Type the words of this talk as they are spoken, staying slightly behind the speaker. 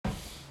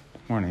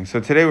Morning. So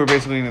today we're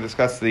basically going to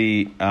discuss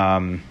the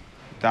Daf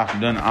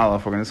Dun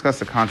Aleph. We're going to discuss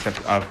the concept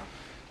of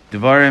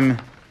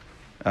Devarim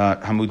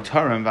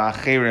Hamutarim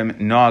V'Acherim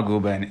Nagu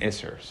Ben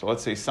Isser. So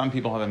let's say some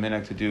people have a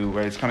minhag to do,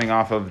 right? It's coming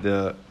off of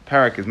the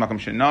parak is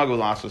Makam Shen Nagu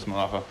Lasos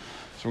Malacha.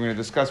 So we're going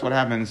to discuss what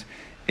happens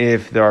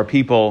if there are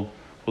people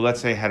who, let's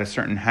say, had a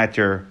certain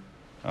heter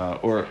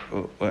or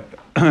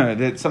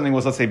that something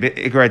was, let's say,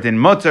 Ikra Din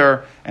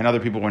Mutter, and other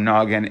people were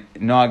Nagu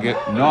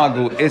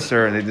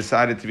Isser. They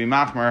decided to be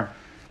Machmer.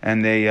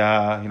 And they,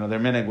 their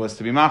minhag was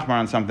to be machmar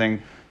on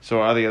something,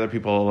 so are the other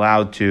people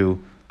allowed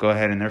to go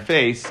ahead in their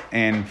face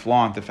and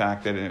flaunt the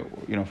fact that,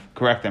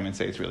 correct them and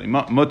say it's really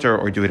mutter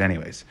or do it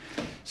anyways.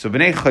 So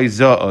Bnei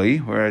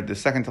Chayzai, we're at the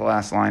second to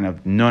last line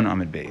of Nun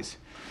Amid Beis.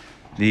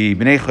 The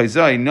Bnei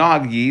Chayzai,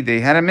 Nagi, they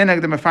had a minhag,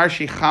 the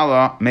Mefarshi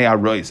Chala Mea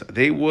Roisa.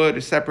 They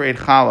would separate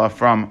Chala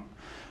from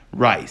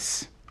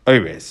rice,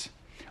 Oiris.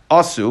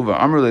 Asu,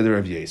 V'amr Le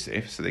Rav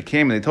Yosef. So they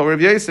came and they told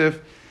Rav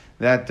Yosef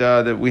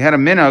that we had a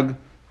minhag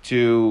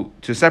to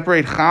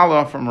separate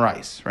challah from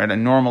rice, right?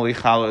 And normally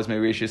challah is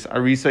meirishis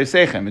arisai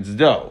sechem, it's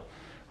dough.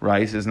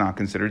 Rice is not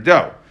considered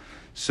dough.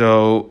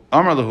 So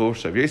Amar Lahu,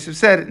 Rav Yosef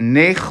said,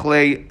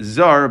 nechle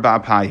zar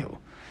ba'payu.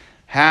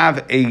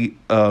 Have a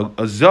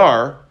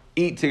zar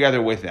eat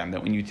together with them.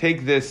 That when you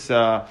take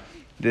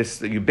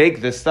you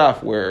bake this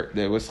stuff where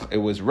it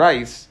was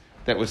rice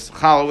that was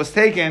challah was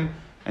taken,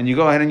 and you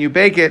go ahead and you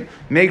bake it,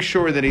 make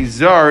sure that a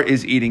zar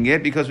is eating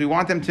it, because we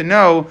want them to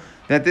know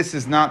that this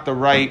is not the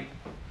right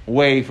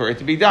way for it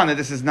to be done, that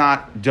this is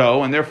not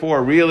dough, and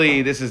therefore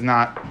really this is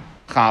not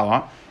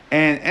challah.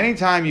 And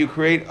anytime you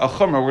create a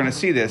chumrah, we're going to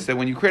see this, that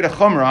when you create a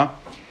chumrah,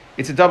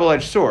 it's a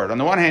double-edged sword. On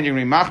the one hand, you're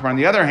going to be machmar. On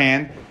the other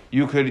hand,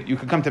 you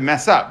could come to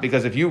mess up,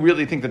 because if you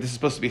really think that this is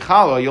supposed to be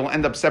challah, you'll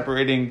end up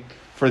separating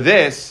for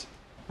this,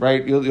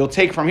 right? You'll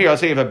take from here,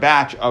 let's say you have a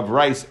batch of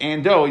rice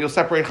and dough, you'll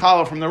separate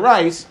challah from the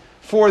rice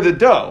for the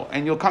dough,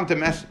 and you'll come to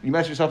mess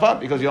yourself up,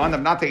 because you'll end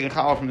up not taking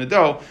challah from the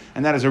dough,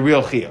 and that is a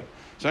real chiyuv.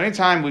 So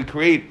anytime we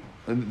create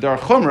there are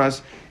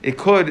chumras, it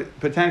could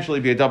potentially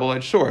be a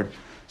double-edged sword.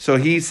 So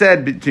he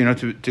said,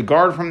 to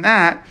guard from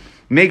that,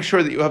 make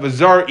sure that you have a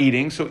zar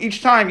eating. So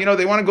each time,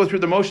 they want to go through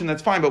the motion,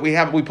 that's fine, but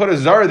we put a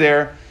zar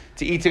there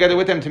to eat together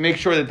with them to make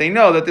sure that they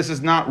know that this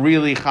is not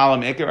really challah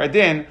me'ikar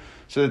adin,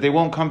 so that they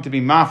won't come to be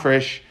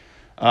mafresh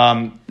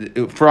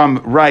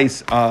from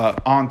rice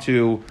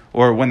onto,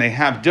 or when they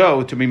have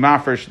dough, to be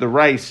mafresh the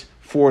rice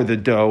for the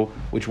dough,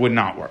 which would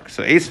not work.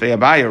 So Esvei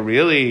Abaya,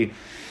 really,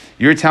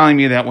 you're telling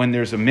me that when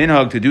there's a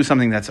minhag to do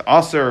something that's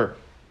aser,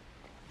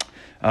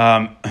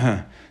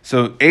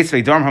 so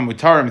esvei darm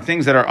hamutarim,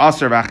 things that are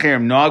aser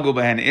v'acherim nagu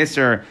b'hen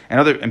iser,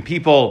 and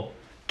people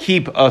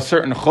keep a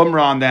certain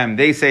chumrah on them,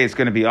 they say it's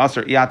going to be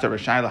aser iyata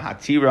r'shayla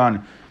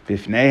hatiran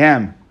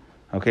b'fneihem.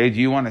 Okay, do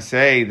you want to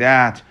say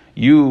that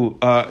you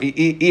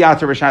iyata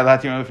r'shayla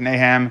hatiran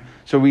b'fneihem?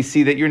 So we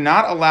see that you're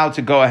not allowed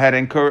to go ahead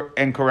and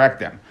correct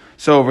them.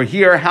 So over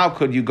here, how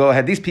could you go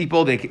ahead? These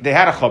people, they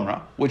had a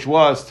chumrah, which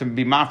was to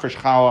be mafresh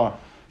challah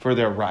for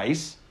their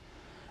rice.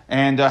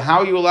 And how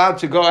are you allowed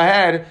to go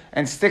ahead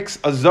and stick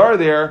a zar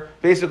there?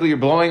 Basically, you're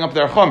blowing up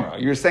their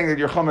chumrah. You're saying that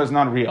your chumrah is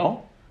not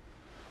real,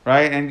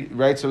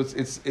 right? So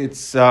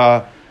it's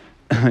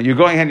you're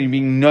going ahead and you're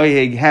being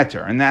noyeg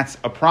heter, and that's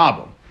a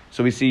problem.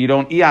 So we see you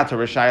don't iyata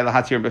r'shai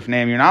lahatir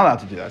b'fneim. You're not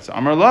allowed to do that. So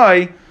Amar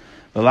Loi,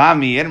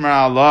 v'lami idmar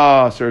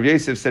Allah. So Rav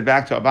Yosef said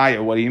back to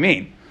Abaya, what do you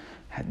mean?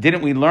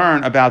 Didn't we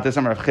learn about this?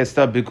 Amar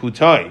Chista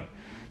b'kutoi.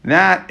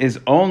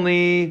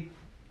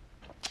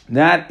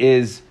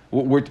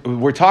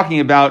 We're talking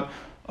about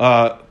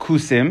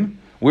kusim,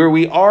 where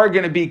we are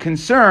going to be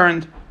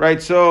concerned,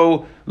 right?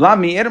 So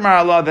lami idmar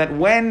Allah, that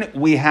when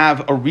we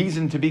have a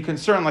reason to be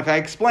concerned, like I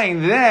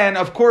explained, then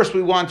of course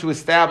we want to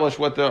establish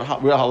what the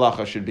real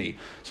halacha should be.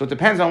 So it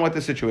depends on what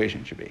the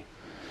situation should be.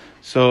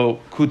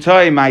 So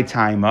kutoi my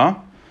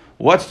taima.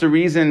 What's the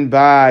reason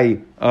by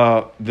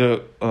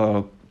the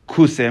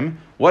kusim?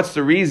 What's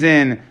the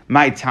reason,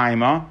 my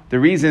taima? The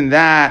reason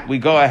that we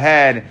go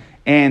ahead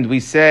and we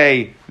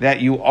say that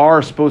you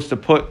are supposed to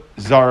put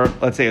zar,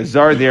 let's say a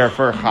zar there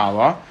for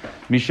challah,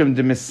 mishum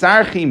de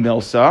misarchi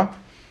milsa,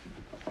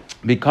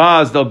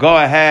 because they'll go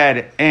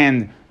ahead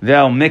and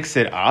they'll mix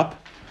it up.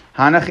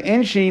 Hanach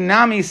inshi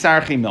nami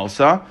sarchi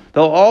milsa.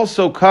 They'll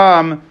also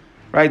come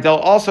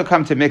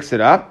to mix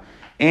it up,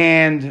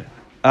 and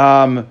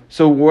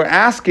so we're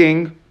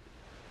asking.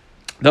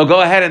 They'll go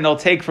ahead and they'll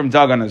take from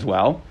Dagan as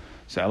well.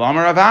 So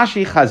Amar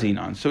Ravashi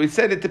chazinon. So he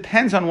said it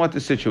depends on what the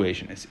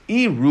situation is.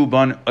 I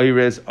ruban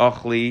oirez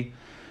achli.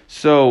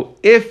 So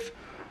if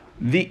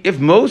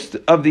most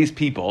of these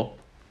people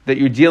that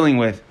you're dealing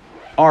with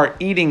are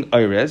eating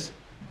oirez,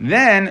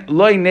 then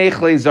loy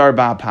nechle zar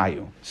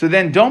ba'payu. So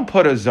then don't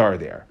put a zar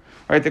there.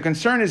 Right? The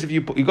concern is if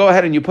you go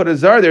ahead and you put a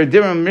zar there,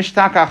 dirim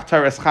mishtakach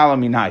tares chala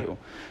minayu.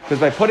 Because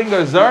by putting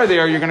a zar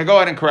there, you're going to go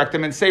ahead and correct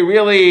them and say,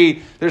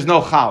 really, there's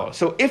no challah.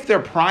 So if their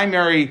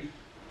primary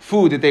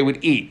food that they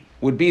would eat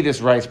would be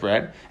this rice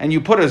bread, and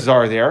you put a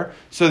zar there.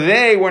 So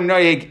they were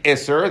noyeg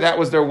iser. That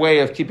was their way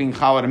of keeping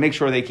challah, to make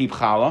sure they keep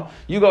challah.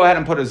 You go ahead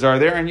and put a zar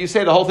there, and you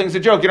say the whole thing's a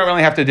joke. You don't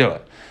really have to do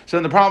it. So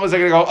then the problem is they're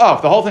going to go, oh,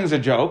 if the whole thing's a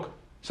joke,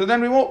 so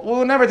then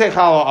we'll never take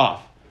challah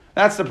off.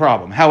 That's the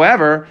problem.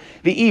 However,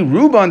 the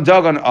ruban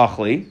dagan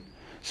achli.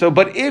 So,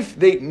 but if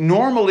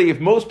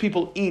most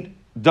people eat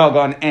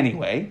dagan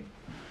anyway,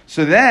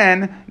 so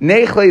then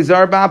nechle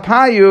zar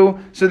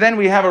ba'payu. So then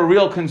we have a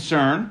real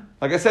concern.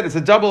 Like I said, it's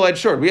a double-edged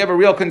sword. We have a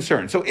real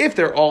concern. So if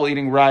they're all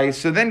eating rice,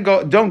 so then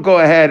don't go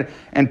ahead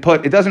and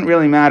put. It doesn't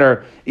really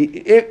matter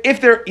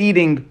if they're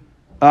eating.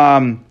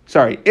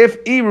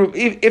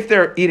 If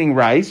they're eating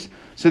rice,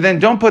 so then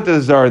don't put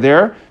the zar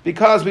there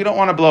because we don't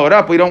want to blow it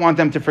up. We don't want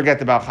them to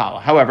forget about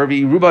challah. However,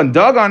 ruban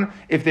dagan,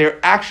 if they're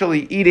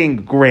actually eating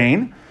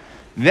grain,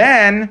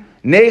 then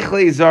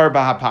nechle zar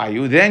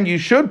b'hapayu. Then you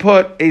should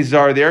put a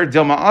zar there.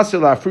 Dilma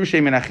asila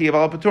frushe min achiyav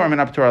al patur min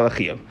apatur al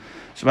achiyav.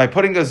 So by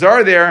putting a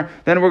zar there,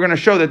 then we're going to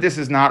show that this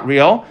is not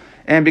real.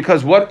 And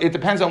because it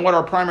depends on what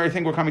our primary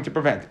thing we're coming to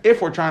prevent.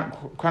 If we're trying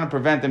to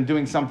prevent them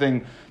doing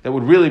something that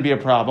would really be a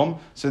problem,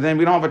 so then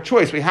we don't have a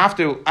choice. We have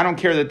to, I don't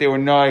care that they were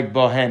noeg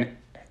bohen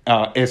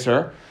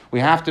iser. We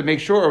have to make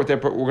sure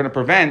that we're going to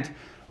prevent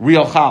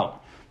real challah.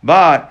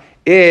 But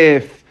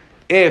if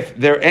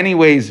they're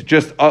anyways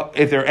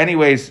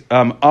achli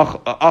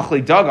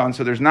dagan,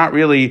 so there's not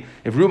really,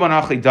 if Ruban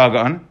achli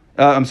dagan,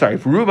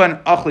 if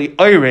Ruban achli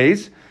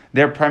oires,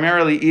 they're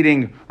primarily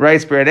eating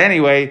rice bread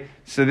anyway,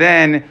 so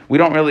then we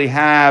don't really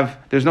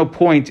there's no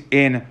point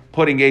in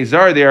putting a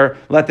zar there.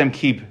 Let them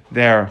keep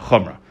their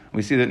chumrah.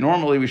 We see that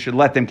normally we should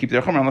let them keep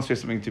their chumrah unless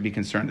there's something to be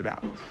concerned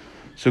about.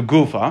 So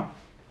gufa.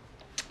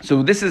 So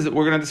we're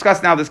going to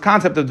discuss now this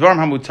concept of dvarim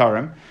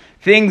hamutarim,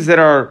 things that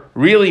are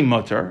really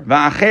mutar,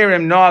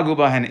 va'acherim noagu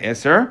bahen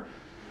iser,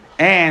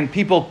 and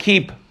people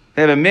they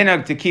have a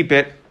minhag to keep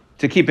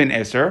in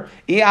iser,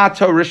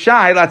 i'ato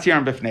rishai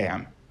latiram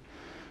b'fneihem.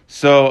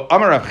 So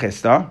Amar Rav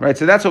Chisda, right?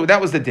 So that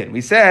was the din.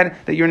 We said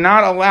that you're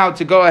not allowed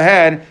to go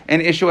ahead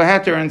and issue a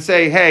heter and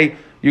say, hey,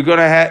 you're going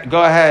to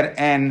go ahead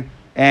and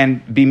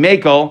be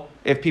mekel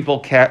if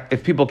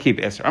people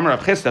keep iser. Amar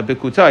Rav Chisda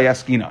b'kutai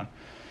yaskinon.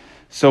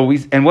 So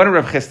what did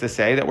Rav Chisda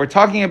say? That we're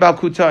talking about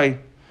kutai,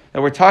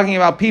 that we're talking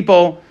about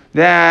people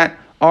that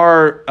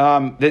are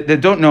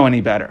that don't know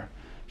any better.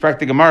 In fact,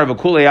 the Gemara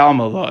v'kulei al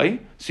maloi.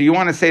 So you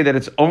want to say that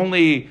it's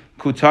only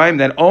kutayim,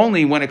 that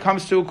only when it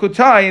comes to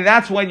kutai,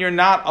 that's when you're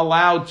not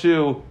allowed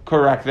to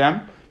correct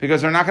them,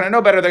 because they're not going to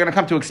know better. They're going to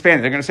come to expand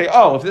it. They're going to say,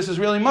 oh, if this is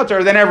really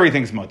mutter, then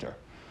everything's mutter.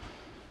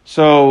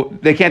 So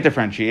they can't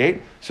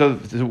differentiate. So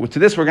to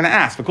this we're going to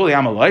ask, v'kulei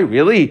al maloi,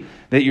 really?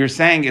 That you're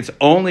saying it's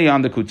only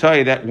on the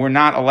kutai that we're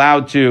not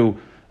allowed to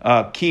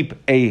keep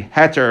a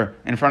heter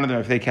in front of them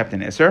if they kept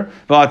an iser.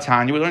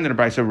 V'atanya, we learned in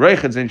the Brayso,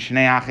 roichad zin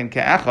shnei achin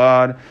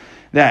ke'echad,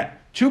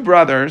 that two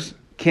brothers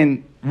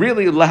can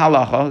really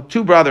lahalacha.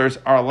 Two brothers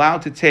are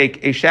allowed to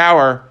take a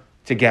shower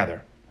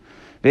together.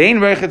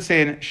 However,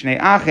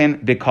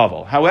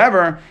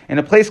 in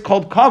a place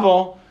called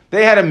kavel,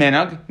 they had a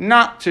minhag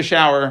not to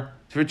shower,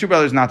 for two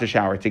brothers not to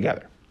shower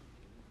together.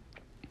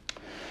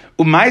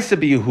 And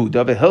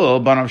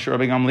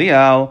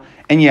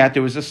yet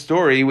there was a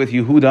story with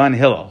Yehuda and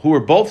Hillel, who were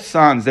both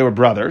sons. They were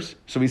brothers.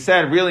 So we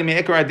said, really,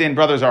 me'ikar adin,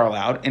 brothers are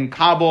allowed. In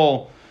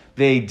Kabul,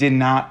 they did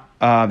not.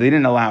 They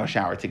didn't allow a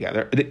shower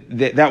together.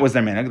 That was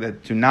their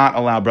minhag, to not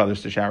allow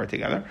brothers to shower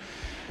together.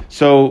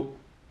 So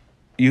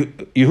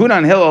Yehuda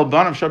and Hillel,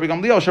 banav Rabbi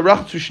Gamliel,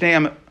 sharachtu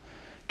shneim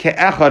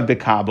ke'echad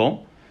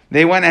bekabel.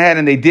 They went ahead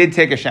and they did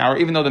take a shower,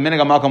 even though the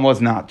minhag malkam was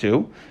not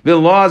to.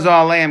 V'lo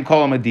zaleim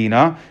kol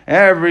Medina.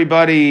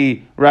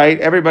 Everybody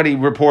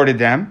reported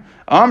them.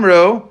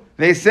 Amru,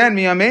 they said,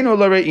 mi'amenu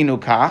l're'inu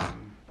kach.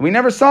 We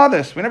never saw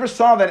this. We never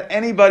saw that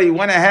anybody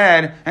went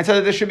ahead and said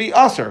that this should be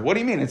usher. What do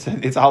you mean? It's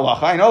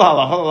halacha. I know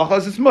halacha. Halacha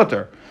is it's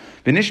mutter.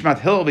 V'nishmat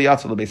Hillel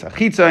v'yatzal l'beis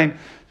hachitzayin.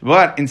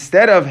 But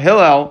instead of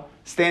Hillel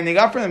standing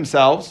up for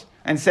themselves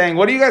and saying,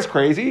 what are you guys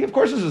crazy? Of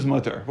course this is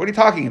mutter. What are you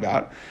talking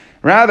about?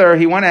 Rather,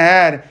 he went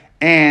ahead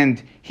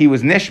and he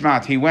was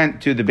nishmat. He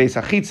went to the beis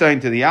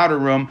hachitzayin, to the outer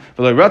room.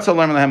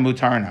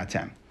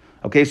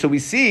 Okay, so we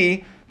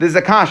see there's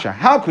a kasha.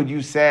 How could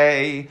you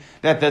say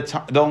that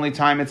the only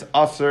time it's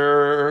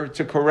usher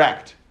to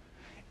correct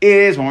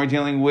is when we're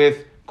dealing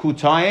with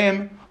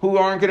kutayim who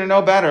aren't going to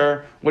know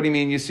better? What do you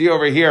mean? You see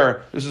over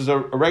here, this is a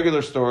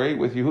regular story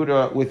with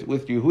Yehuda,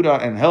 with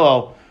Yehuda and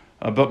Hillel,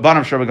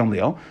 Banav Rabbi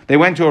Gamliel. They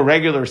went to a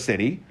regular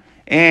city,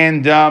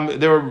 and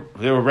there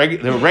were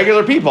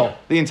regular people.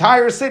 The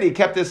entire city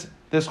kept this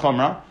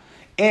chumrah,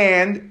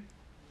 and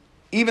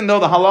even though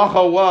the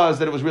halacha was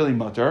that it was really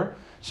mutter,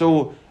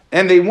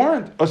 and they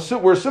weren't,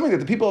 we're assuming that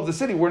the people of the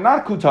city were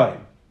not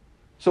kutayim.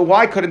 So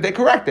why couldn't they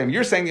correct them?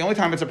 You're saying the only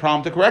time it's a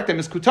problem to correct them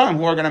is kutayim,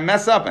 who are going to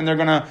mess up and they're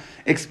going to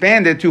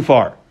expand it too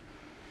far.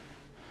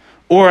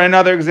 Or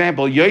another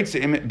example,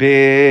 yotzim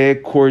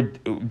becord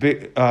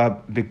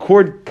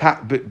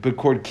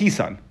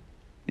kisan.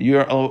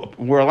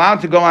 We're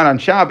allowed to go out on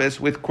Shabbos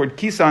with cord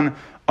kisan,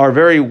 are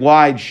very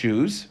wide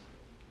shoes.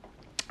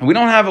 We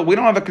don't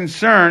have a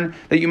concern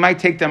that you might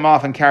take them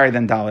off and carry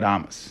them Daled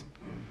Amos.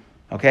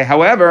 Okay.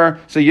 However,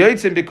 so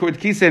Yotzim Bikur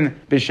Kisin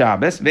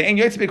B'Shabbos, Ve'en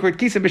Yotzim Bikur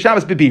Kisin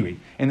B'Shabbos B'Biri.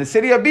 In the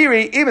city of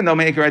Biri, even though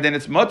Me'ikar Adin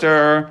it's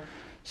mutter,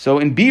 so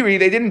in Biri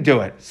they didn't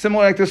do it.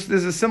 Similar like this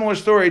is a similar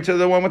story to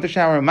the one with the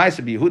shower of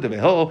Ma'aseh Yehuda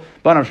veHillel,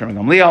 Banav Shimon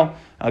Gamliel.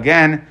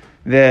 Again,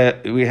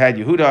 we had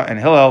Yehuda and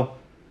Hillel,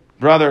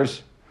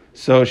 brothers.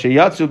 So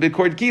Sheyatzu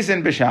Bikur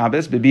Kisin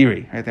B'Shabbos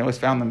B'Biri. Right? They always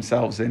found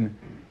themselves in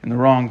the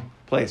wrong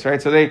place.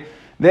 Right. So they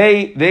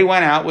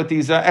went out with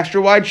these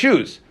extra wide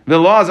shoes. The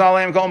laws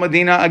Alayim Kol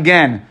Medina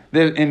again.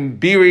 In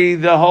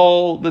Biri,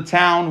 the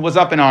town was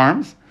up in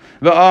arms.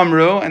 The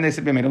Amru, and they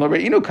said, "We made a little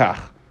bit inukach."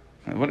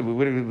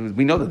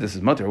 We know that this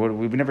is mutter.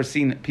 We've never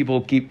seen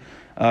people keep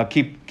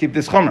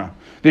this chumrah.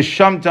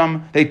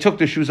 Vishamtam, they took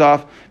the shoes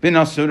off.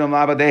 Binasudam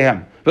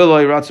labadehem.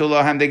 V'loy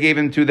ratzulahem, they gave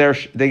him to their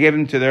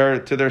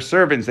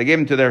servants. They gave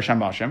him to their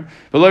shambashim.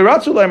 V'loy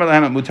ratzulahem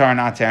alahem mutar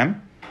natem.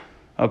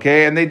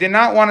 Okay, and they did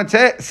not want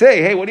to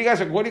say, "Hey, what are you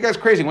guys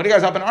crazy? What are you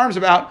guys up in arms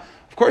about?"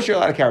 Of course, you're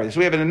allowed to carry this.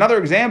 We have another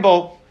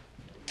example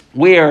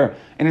where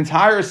an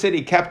entire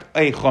city kept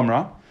a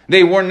chumrah.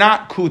 They were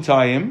not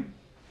kutayim,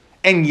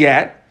 and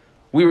yet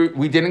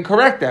we didn't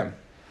correct them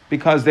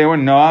because they were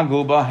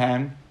noagu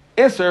bahem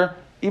iser.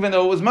 Even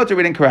though it was mutter,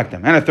 we didn't correct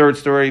them. And a third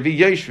story,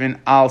 v'yeshvin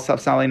al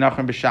safsali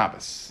nachrim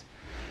b'Shabbos,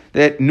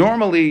 that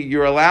normally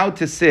you're allowed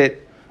to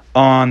sit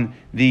on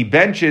the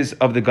benches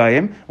of the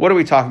Goyim. What are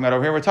we talking about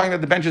over here? We're talking about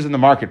the benches in the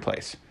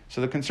marketplace.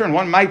 So the concern, you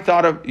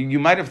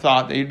might have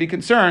thought that you'd be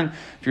concerned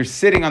if you're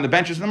sitting on the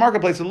benches in the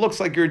marketplace, it looks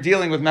like you're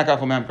dealing with Mekach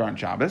u'Memkar on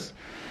Shabbos.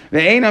 However,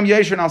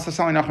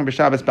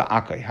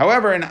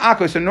 in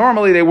Akkoy, so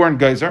normally they weren't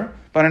geyser,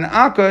 but in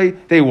Akkoy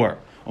they were.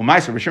 There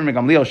was a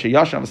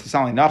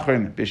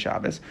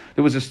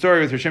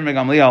story with Rishon ben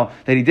Gamliel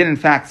that he did in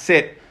fact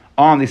sit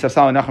on the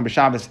Safsali Nachum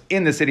b'Shabbos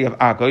in the city of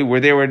Akkoy, where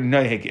they were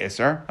Nohek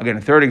Isser. Again,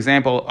 a third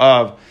example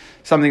of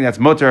something that's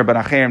mutter, but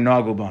Acherim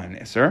Noagu B'han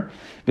Isser.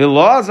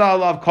 V'lo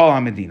Zalav Kol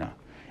HaMedina.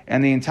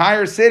 And the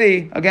entire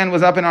city, again,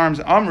 was up in arms.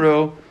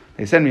 Amru,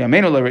 they said,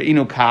 Miyamenu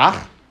L'Re'inu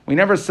Kach. We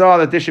never saw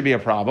that this should be a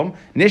problem.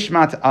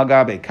 Nishmat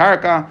Agabe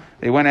Karka.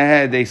 They went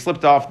ahead, they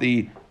slipped off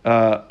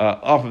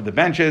off of the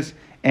benches,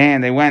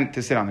 and they went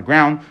to sit on the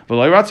ground.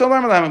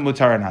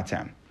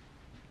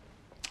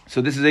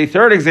 So this is a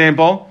third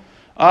example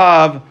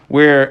of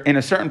where in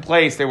a certain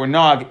place they were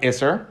Nog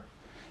Isser,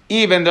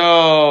 even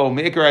though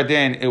Me'ikar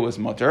Adin it was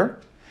mutter.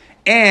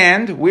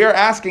 And we're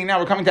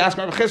coming to ask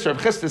Rav Chisda.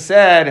 Rav Chisda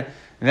said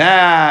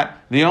that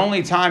the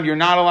only time you're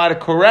not allowed to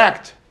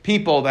correct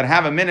people that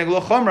have a minig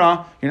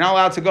l'chumra, you're not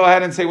allowed to go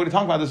ahead and say, what are you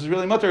talking about? This is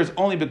really mutter. It's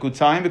only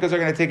b'kutayim because they're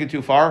going to take it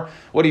too far.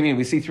 What do you mean?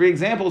 We see three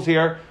examples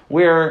here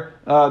where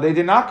they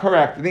did not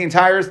correct the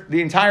entire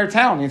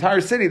town, the entire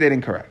city. They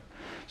didn't correct.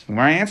 So the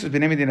Gemara answers,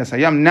 "B'nei Medinas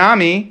Hayam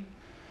Nami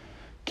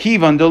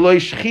Kivan Doloi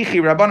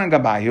Shchichi Rabbanan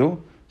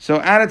Gabayu."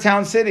 So out of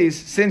town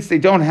cities, since they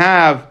don't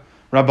have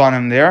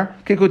Rabbanim there,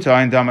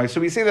 Kikutay and Damai.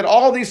 So we say that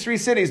all these three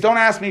cities, don't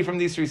ask me from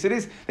these three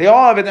cities, they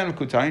all have a den of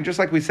Kutay. And just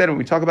like we said when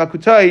we talk about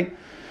Kutay,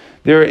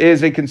 there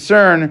is a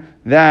concern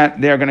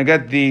that they're going to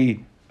get the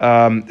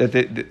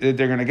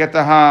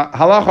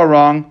halacha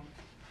wrong.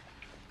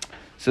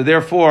 So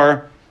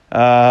therefore,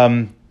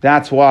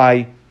 that's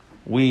why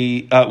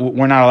we're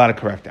not allowed to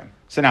correct them.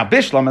 So now,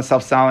 Bishlam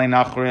Asaf Salei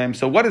Nachrim.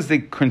 So what is the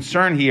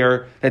concern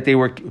here that they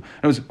were?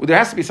 There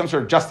has to be some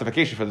sort of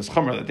justification for this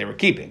chumrah that they were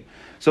keeping.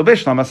 So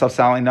Bishlam Asaf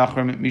Salei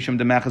Nachrim Mishum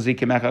Demechazik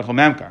Kemechach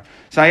Memkar.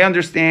 So I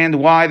understand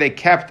why they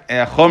kept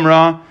a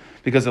chumrah,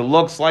 because it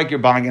looks like you're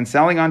buying and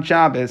selling on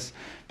Shabbos.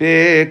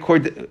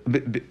 Bikurd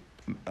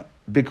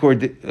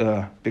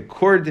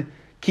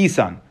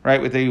Kisan,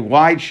 right, with the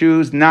wide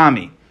shoes,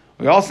 Nami.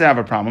 We also have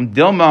a problem.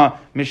 Dilma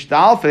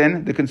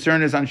Mishtalfin, the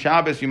concern is on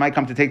Shabbos, you might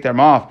come to take them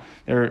off.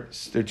 They're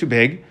too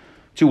big,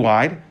 too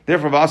wide.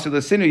 Therefore, Vasul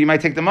Lasinu, you might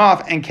take them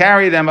off and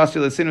carry them.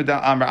 Vasul Lasinu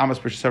Amos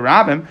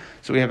Sarabim.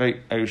 So we have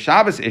a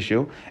Shabbos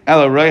issue.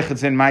 Ela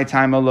Reichitz in my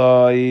time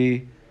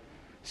aloi.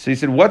 So he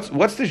said,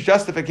 what's this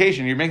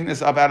justification? You're making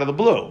this up out of the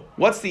blue.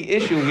 What's the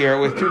issue here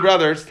with two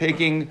brothers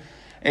taking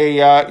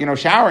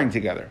showering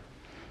together?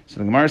 So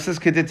the Gemara says,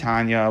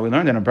 Kedetanya, we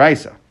learned in a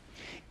Brisa.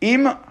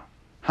 Im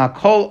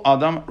Hakol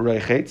Adam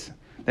Reichetz,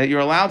 that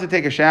you're allowed to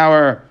take a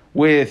shower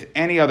with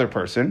any other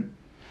person.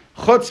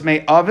 Chutz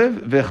me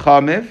aviv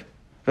v'chamav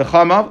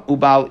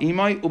ubal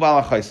imay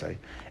ubal achaisai,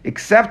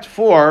 except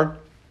for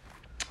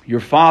your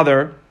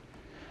father-in-law,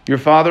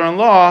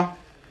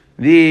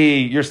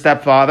 your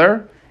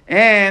stepfather,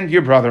 and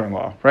your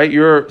brother-in-law, right?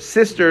 Your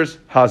sister's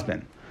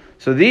husband.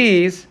 So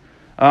these,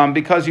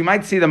 because you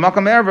might see the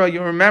makam erva,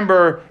 you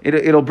remember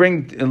it'll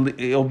bring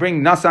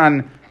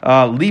nasan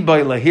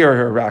libay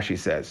lahir. Rashi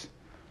says.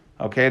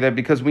 Okay, that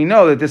because we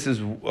know that this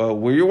is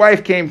where your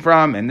wife came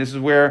from, and this is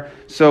where,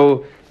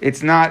 so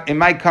it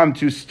might come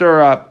to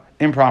stir up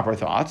improper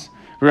thoughts.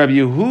 Rabbi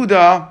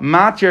Yehuda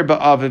matir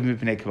ba'aviv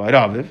mipnei kavod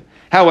aviv.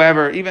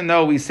 However, even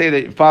though we say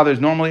that father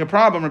is normally a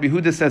problem, Rabbi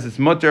Yehuda says it's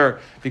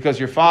mutter because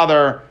your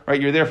father, right?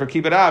 You're there for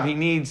kibbud av. He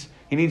needs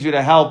you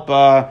to help.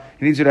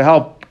 He needs you to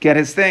help get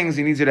his things,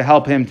 he needs you to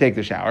help him take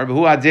the shower.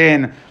 But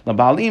adin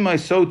labalima,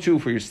 so too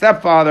for your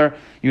stepfather,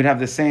 you'd have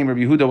the same. Rabbi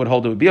Yehuda would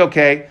hold it would be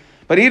okay.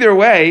 But either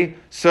way,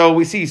 so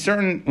we see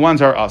certain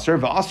ones are usher.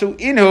 V'asu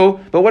inu,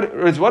 but what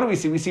do we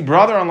see? We see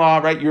brother-in-law,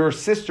 right? Your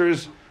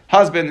sister's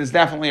husband is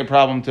definitely a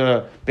problem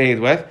to bathe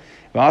with.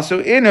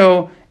 V'asu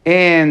inu,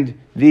 and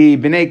the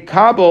Bnei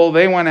Kabul,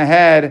 they went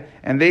ahead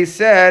and they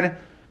said,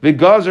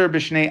 V'gazer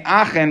b'shnei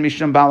achen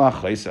misham bala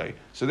chaysai.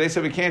 So they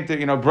said we can't do,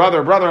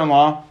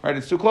 brother-in-law, right?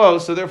 It's too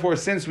close. So therefore,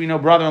 since we know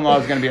brother-in-law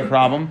is going to be a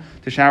problem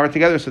to shower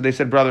together, so they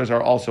said brothers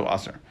are also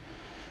usher.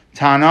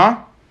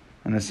 Tana,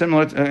 and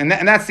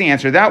that's the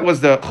answer. That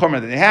was the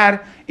chumrah that they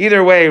had.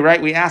 Either way,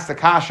 right? We asked the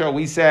kasha.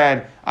 We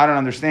said, I don't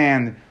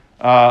understand.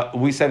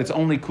 We said it's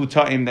only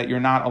kuta'im that you're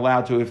not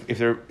allowed to, if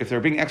they're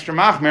being extra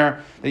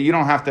machmer, that you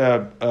don't have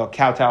to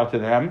kowtow to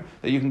them,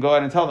 that you can go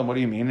ahead and tell them, what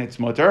do you mean? It's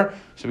mutter.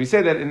 So we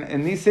say that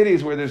in these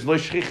cities where there's lo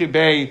shchichi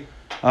bei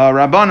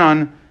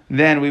rabbanon,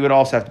 then we would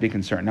also have to be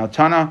concerned. Now,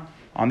 Tana,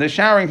 on this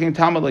showering thing,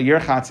 Talmud la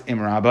yirchatz im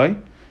rabbi,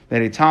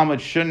 that a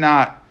Talmud should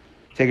not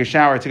take a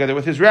shower together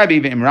with his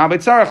Rebbe, im rabbi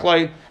tzarech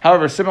loi.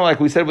 However, similar like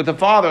we said with the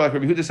father, like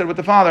Rabbi Yehuda said with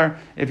the father,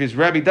 if his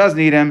Rebbe does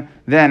need him,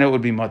 then it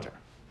would be mutter.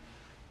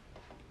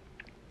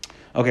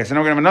 Okay, so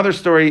now we're going to have another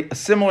story, a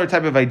similar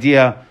type of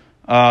idea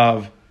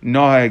of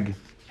Noheg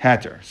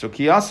Heter. So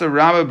Kiyasa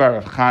Rabbi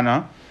Bar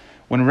Chana,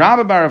 when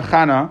Rabbi Bar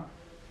Chana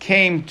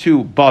came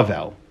to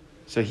Bavel,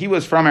 so he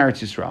was from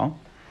Eretz Yisrael,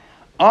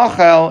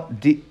 Achel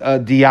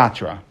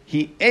diatra.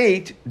 He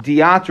ate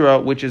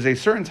diatra, which is a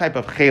certain type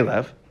of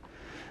chalev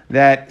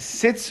that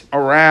sits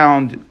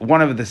around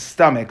one of the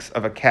stomachs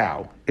of a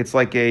cow. It's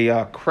like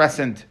a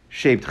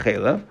crescent-shaped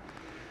chalev.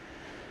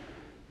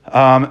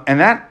 And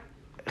that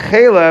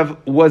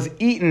chalev was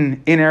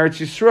eaten in Eretz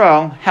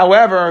Yisrael.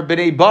 However,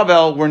 Bnei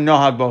Bavel were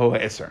nohag bohu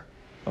ha'isr.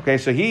 Okay,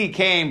 so he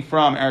came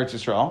from Eretz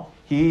Yisrael.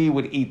 He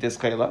would eat this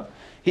chalev.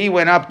 He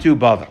went up to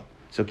Bavel.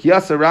 So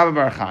Kiyasa Rabbi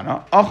Bar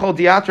Chana, Achol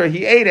diatra,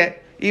 he ate it,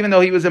 even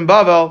though he was in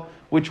Bavel,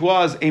 which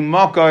was a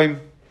makom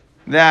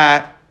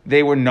that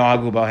they were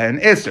nohagu bohu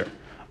ha'isr.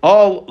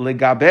 All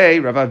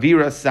legabe Rav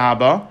Avira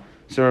Saba.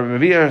 So Rav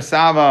Avira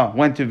Saba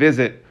went to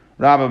visit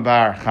Rabbi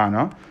Bar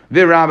Chana.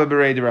 V'Rabbi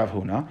Berei de Rav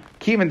Huna.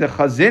 Kiven de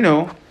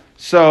Chazinu.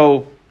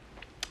 So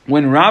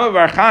when Rabbi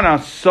Bar Chana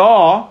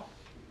saw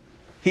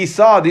these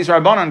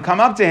Rabbanan come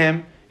up to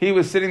him, he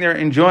was sitting there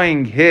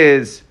enjoying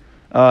his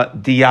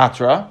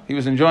diatra. He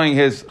was enjoying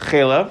his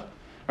chalev,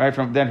 right?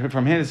 From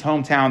his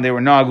hometown, they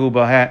were nagu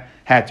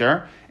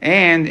heter,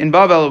 and in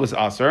Bavel it was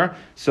aser.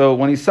 So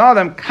when he saw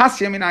them,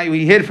 kasya minayu,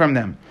 he hid from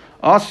them.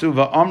 Asu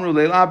va'amru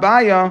leila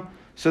abaya.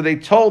 So they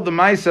told the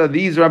Maisa,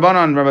 these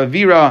Rabbanan, Rabbi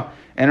Vira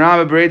and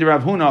Rabbi Berei de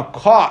Rav Huna,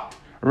 caught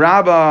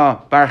Rabbi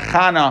Bar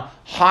Chana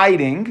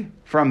hiding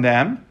from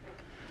them.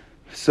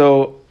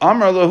 So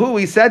Amar lahu,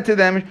 he said to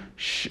them,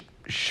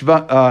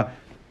 Shvinchu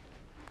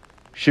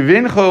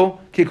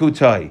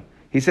kikutai.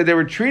 He said they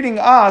were treating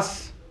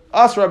us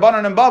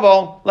Rabbanan and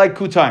Bavel, like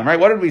kutaim, right?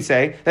 What did we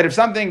say? That if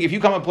something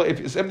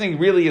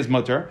really is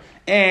mutter,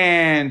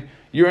 and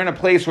you're in a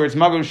place where it's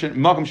makom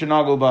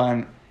shenagu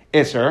b'an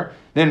iser,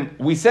 then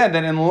we said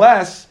that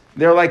unless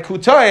they're like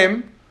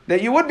kutaim,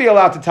 that you would be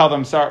allowed to tell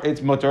them, sorry,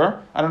 it's mutter.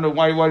 I don't know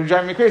why you're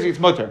driving me crazy, it's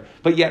mutter.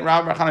 But yet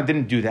Rabbi Bar Chana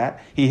didn't do that.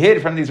 He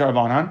hid from these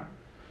Rabbanan.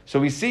 So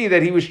we see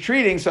that he was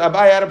treating, so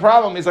Abai had a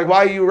problem. He's like,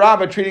 why are you,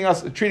 Rabbi, treating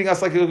us like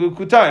a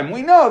kutaim?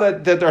 We know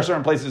that there are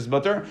certain places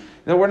mutter,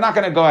 that we're not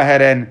going to go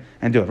ahead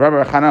and do it.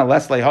 Rabbi Bar Chana,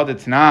 Leslie,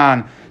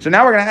 Tanan. So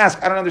now we're going to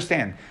ask, I don't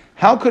understand.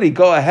 How could he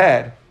go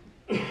ahead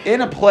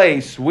in a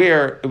place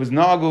where it was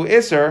Nagu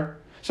Isser?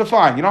 So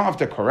fine, you don't have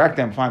to correct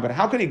them, fine, but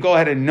how could he go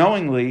ahead and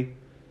knowingly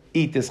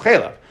eat this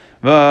chalev?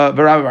 Rabbi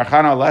Bar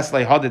Chana,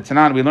 Leslie,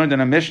 Tanan. We learned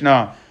in a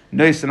Mishnah,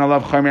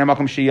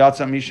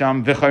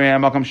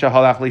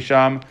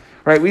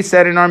 right, we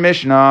said in our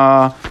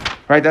Mishnah,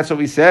 right, that's what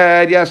we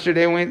said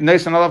yesterday.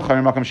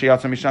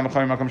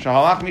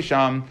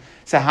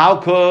 So how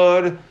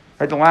could,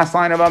 right, the last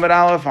line of Amud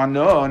Aleph on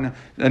Nun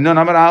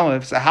Amud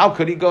Aleph, so how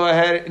could he go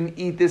ahead and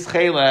eat this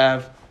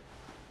chalev?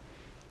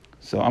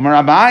 So Amar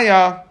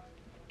Abaya,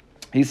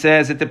 he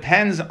says it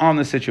depends on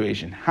the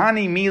situation.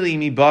 Hani mili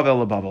mi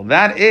bavel lebavel.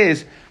 That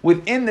is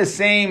within the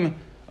same,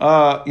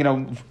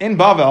 in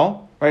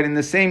Bavel, right, in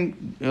the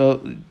same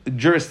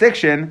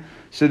jurisdiction.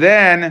 So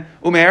then,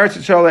 Eretz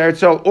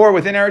Yisrael, or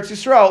within Eretz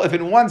Yisrael, if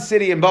in one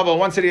city in Bavel,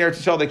 one city in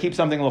Eretz Yisrael, they keep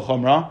something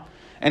l'chumra,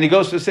 and he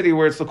goes to a city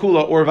where it's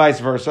l'kula, or vice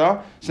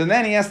versa. So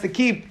then he has to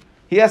keep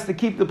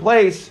the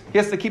place, he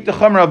has to keep the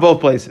chumra of both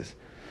places.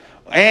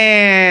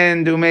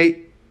 And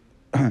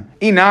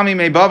Inami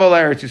may Bavel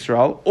Eretz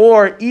Yisrael,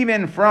 or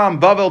even from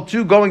Bavel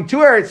to going to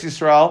Eretz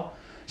Yisrael,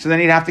 so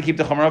then he'd have to keep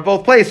the chumrah of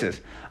both places.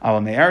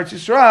 Eretz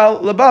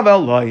Yisrael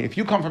leBavel loy. If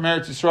you come from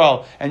Eretz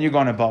Yisrael and you're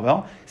going to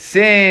Bavel,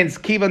 since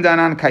Kivan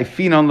Danan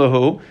Kaifinon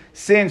Lahu,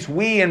 since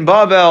we in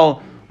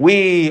Bavel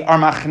we are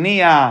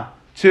machnia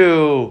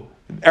to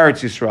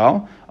Eretz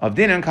Yisrael of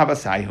Dinan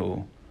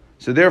Kabasaihu.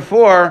 So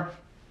therefore,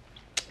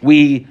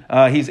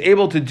 he's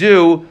able to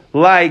do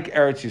like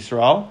Eretz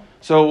Yisrael.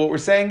 So what we're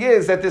saying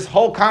is that this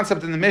whole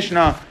concept in the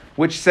Mishnah,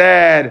 which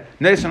said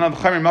could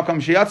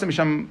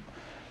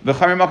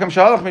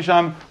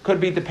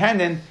be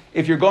dependent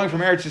if you're going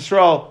from Eretz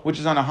Yisrael, which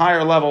is on a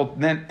higher level,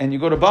 and you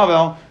go to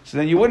Bavel, so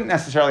then you wouldn't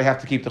necessarily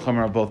have to keep the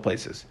Chumrah of both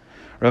places.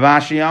 Rav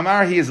Ashi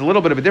Amar, he is a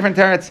little bit of a different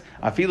teretz.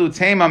 Afilu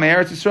Teima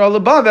Eretz Yisrael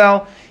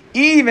leBavel.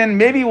 Even,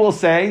 maybe we'll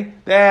say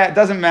that it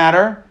doesn't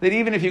matter, that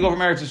even if you go from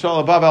Eretz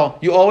Yisrael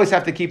leBavel, you always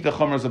have to keep the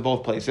Chumras of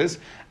both places.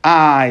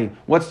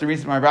 What's the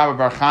reason why Rabbi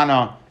Bar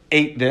Chana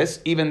ate this,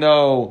 even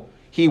though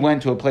he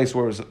went to a place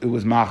where it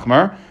was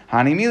machmer?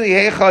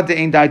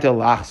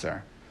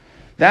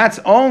 That's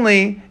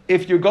only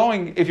if you're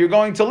going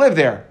to live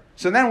there.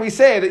 So then we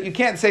say that you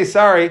can't say,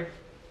 sorry,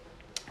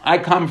 I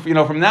come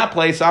from that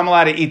place, so I'm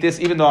allowed to eat this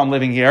even though I'm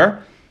living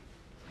here.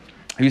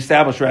 He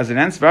established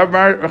residence. He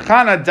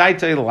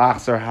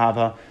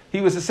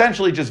was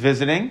essentially just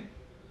visiting.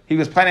 He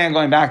was planning on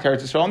going back to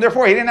Eretz Yisrael, and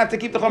therefore he didn't have to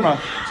keep the chumrah.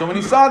 So when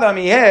he saw them,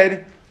 he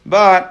hid,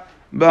 but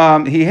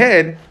he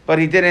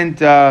didn't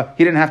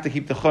have to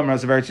keep the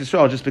chumras of Eretz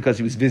Yisrael just because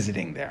he was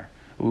visiting there.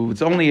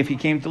 It's only if he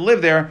came to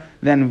live there,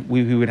 then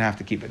we would have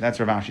to keep it. That's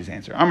Rav Ashi's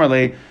answer.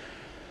 Amarle.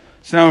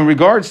 So now in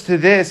regards to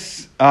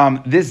this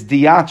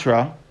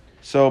diatra,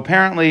 so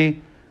apparently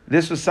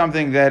this was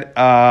something that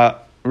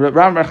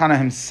Rav Bar Chana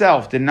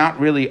himself did not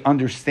really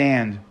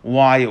understand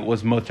why it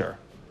was mutter.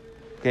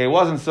 Okay, it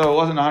wasn't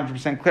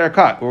 100% clear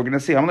cut. We're going to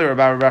see. Amarle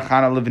Rav Bar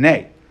Chana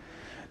livnei.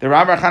 The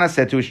Rav Bar Chana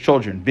said to his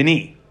children,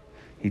 Bini.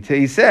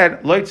 He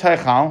said, Lo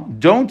tzaychal,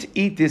 don't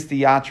eat this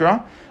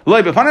diatra.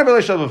 Lo b'fanai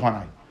v'lo shel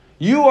b'fanai.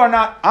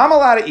 I'm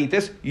allowed to eat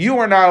this. You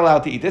are not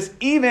allowed to eat this.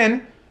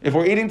 Even if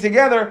we're eating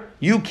together,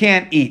 you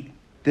can't eat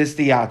this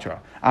diatra.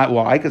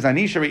 Why? Because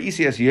Anisha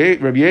Re'isias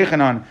Rabbi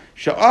Yechanan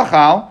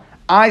Sha'achal,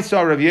 I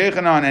saw Rabbi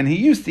Yechanan and he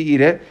used to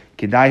eat it.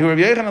 Kedai hu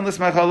Rabbi Yechanan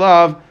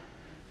l'smachalav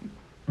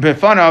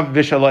b'fanav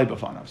v'shaloi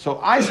b'fanav. So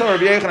I saw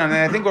Rabbi Yechanan, and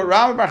I think what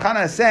Rabbi Bar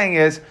Chana is saying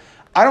is,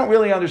 I don't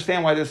really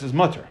understand why this is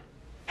mutter.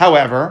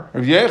 However,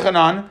 Rabbi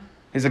Yechanan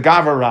is a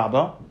Gavar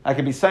Rabbah. I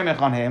can be Saimech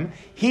on him.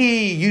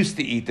 He used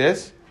to eat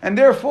this, and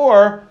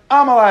therefore,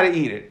 I'm allowed to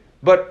eat it.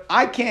 But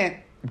I can't,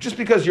 just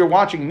because you're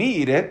watching me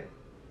eat it,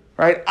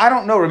 right? I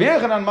don't know. Rabbi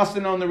Yechanan must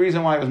have known the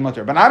reason why it was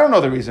mutter, but I don't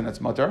know the reason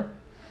it's mutter.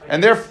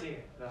 And therefore,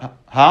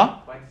 huh?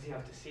 Why does he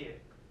have to see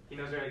it? He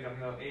knows Rabbi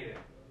Gamliel ate it.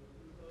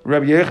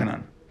 Rabbi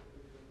Yechanan.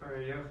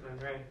 Rabbi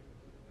Yochanan, right?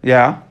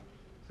 Yeah.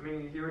 I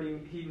mean,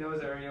 he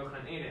knows that Rabbi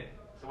Yochanan ate it.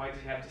 So why does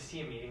he have to see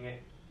him eating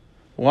it?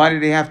 Why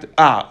did he have to?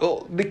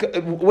 Well,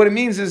 because what it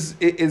means is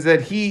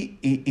that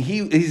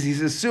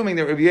he's assuming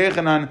that Rabbi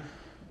Yechanan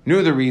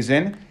knew the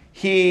reason.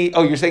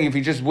 You're saying if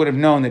he just would have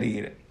known that he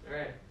ate it.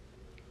 Right.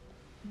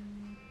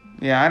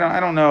 Yeah, I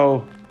don't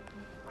know.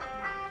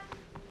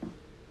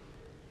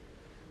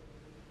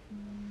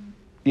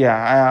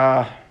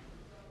 Yeah.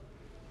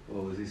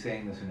 Well, was he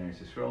saying this in Eretz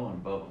Yisrael or in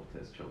Babel to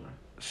his children?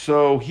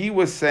 So he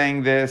was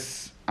saying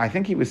this. I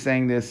think he was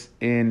saying this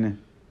in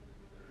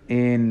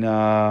even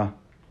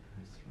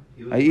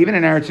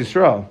in Eretz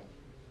Yisrael.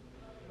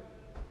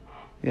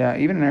 Yeah,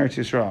 even in Eretz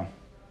Yisrael.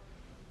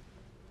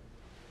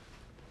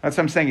 That's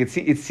what I'm saying.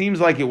 It seems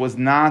like it was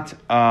not.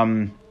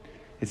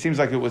 It seems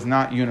like it was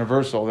not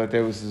universal that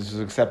this was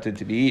accepted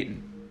to be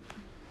eaten.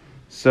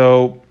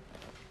 So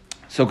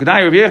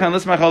Kedai Rabbi Yechanan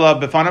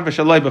l'smachalav b'fanav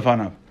v'shaloi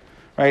b'fanav.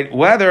 Right,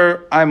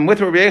 whether I'm with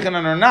Rabbi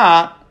Yechanan or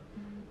not.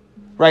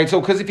 Right,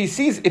 so because if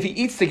he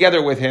eats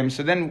together with him,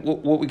 so then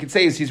what we could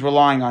say is he's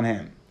relying on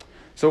him.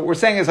 So what we're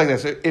saying is like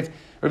this: if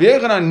Rabbi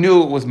Yechanan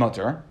knew it was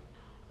mutter,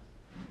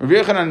 Rabbi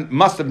Yechanan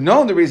must have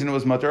known the reason it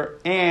was mutter,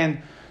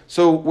 and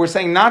so we're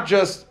saying not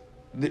just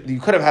you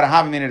could have had a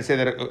havamina to say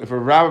that if a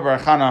Rabbi Bar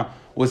Chana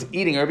was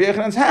eating at Rabbi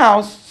Yechanan's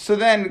house, so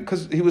then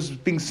because he was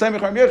being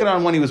samech Rabbi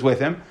Yechanan when he was with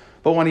him,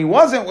 but when he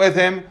wasn't with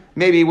him,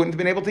 maybe he wouldn't have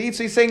been able to eat.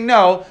 So he's saying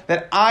no,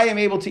 that I am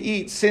able to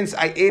eat since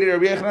I ate at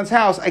Rabbi Yechanan's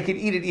house. I could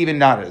eat it even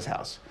not at his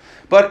house.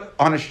 But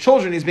on his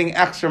children, he's being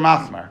extra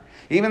machmar.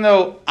 Even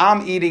though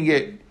I'm eating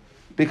it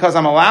because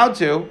I'm allowed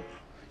to,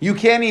 you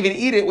can't even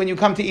eat it when you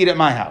come to eat at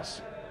my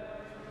house.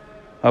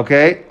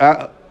 Okay?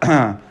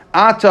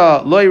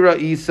 Ata loira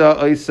isa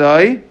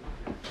oisai.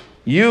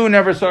 You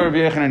never saw Rabbi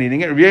Yechanan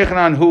eating it. Rabbi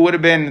Yechanan, who would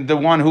have been the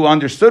one who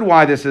understood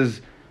why this is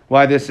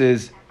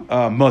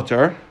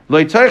mutter.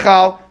 Lo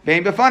teichal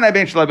bein b'fanai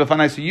bein shalai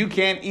b'fanai. So you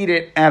can't eat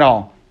it at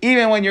all,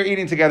 even when you're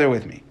eating together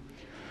with me.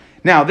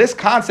 Now, this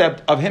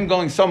concept of him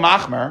going so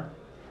machmer,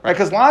 right?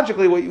 Because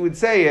logically, what you would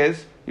say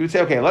is,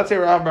 okay, let's say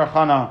Rav Bar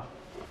Chana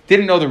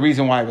didn't know the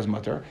reason why it was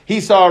mutter. He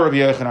saw Rabbi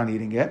Yechanan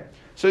eating it,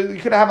 so you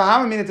could have a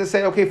hamamina to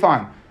say, okay,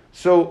 fine.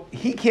 So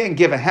he can't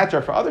give a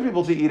heter for other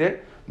people to eat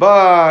it,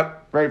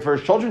 but right for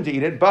his children to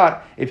eat it.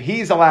 But if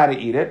he's allowed to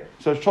eat it,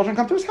 so his children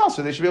come to his house,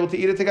 so they should be able to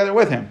eat it together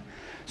with him.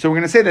 So we're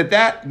going to say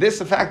that the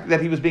fact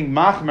that he was being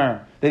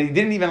machmer, that he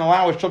didn't even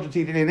allow his children to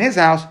eat it in his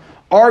house,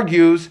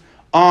 argues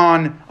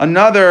on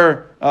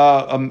another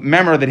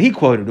memor that he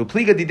quoted,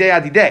 upliga didei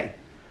adidei.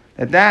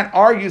 That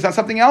argues on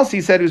something else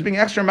he said he was being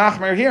extra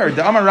machmer here.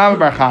 The Amar Rabbi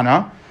Bar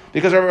Chana,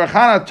 because Rabbi Bar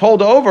Chana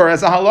told over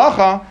as a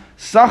halacha,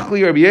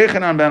 Sachli Rabbi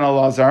Yechanan ben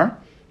Elazar,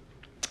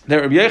 that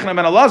Rabbi Yechanan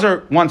ben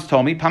Elazar once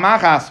told me,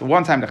 Pamachas,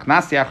 one time,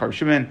 Nechnasti Achar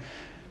Shimon,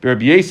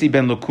 Rabbi Yosi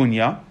ben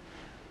Lukunya.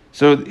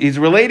 So he's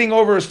relating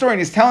over a story, and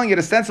he's telling it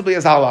ostensibly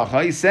as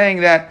halacha. He's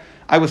saying that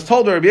I was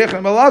told by Rabbi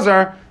Yochanan ben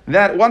Elazar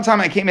that one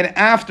time I came in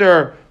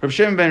after Rabbi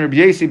Shimon ben Rabbi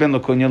Yosi ben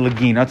Lukunya,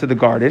 Lagina, to the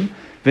garden.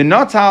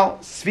 V'notal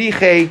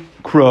sviche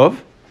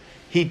kruv.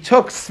 He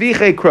took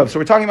sviche kruv. So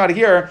we're talking about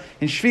here,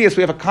 in Shvius,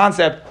 we have a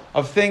concept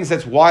of things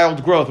that's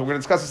wild growth. We're going to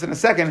discuss this in a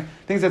second.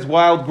 Things that's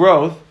wild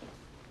growth,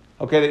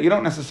 okay, that you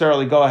don't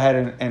necessarily go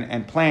ahead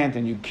and plant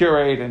and you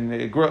curate and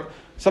it grow.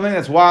 Something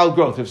that's wild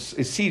growth. If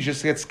seeds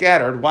just get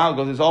scattered, wild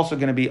growth is also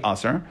going to be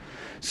aser.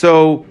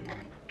 So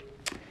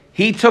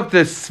he took the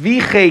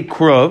sviche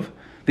kruv,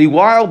 the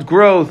wild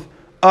growth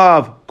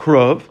of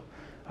kruv,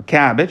 a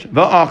cabbage,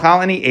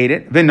 v'achal, and he ate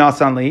it,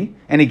 v'nasan li,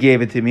 and he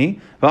gave it to me,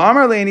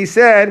 v'amar li, and he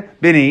said,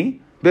 bini,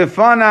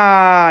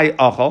 b'fanai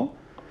achal,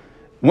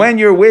 when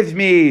you're with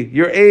me,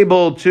 you're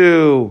able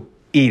to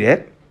eat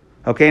it.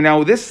 Okay,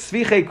 now this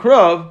sviche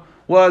kruv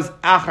was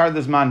achar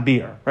the zman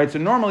beer, right? So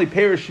normally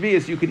perish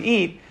shvius you can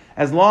eat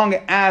as long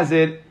as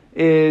it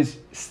is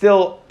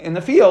still in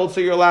the field, so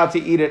you're allowed to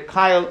eat it,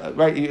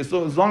 right? As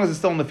long as it's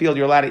still in the field,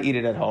 you're allowed to eat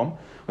it at home.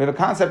 We have a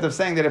concept of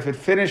saying that if it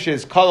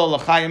finishes kala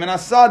l'chayim and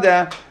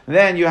asada,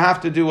 then you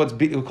have to do what's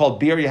called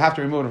beer. You have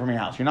to remove it from your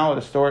house. You're not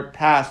allowed to store it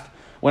past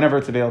whenever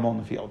it's available in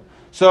the field.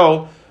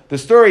 So the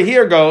story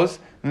here goes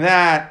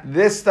that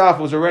this stuff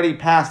was already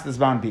past the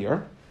zman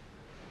beer,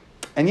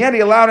 and yet he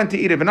allowed him to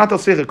eat it.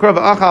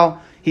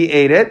 He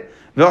ate it.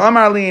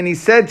 And he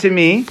said to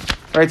me,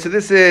 right, so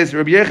this is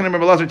Rabbi Yochanan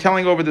ben Elazar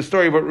telling over the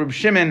story of what Rabbi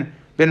Shimon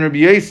ben Rabbi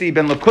Yosi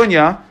ben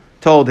Lukunya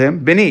told him.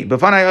 Bini,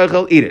 b'fanai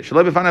ochel, eat it.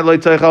 Shaloi b'fanai lo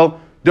tochel,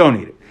 don't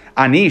eat it.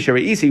 Ani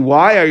shari'isi,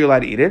 why are you allowed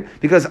to eat it?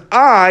 Because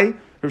I,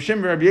 Rabbi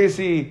Shimon ben Rabbi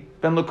Yosi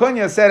ben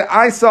Lukunya, said,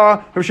 I saw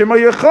Rabbi Shimon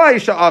Yochai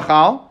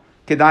sha'achal,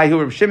 kedai hu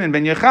Rabbi Shimon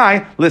ben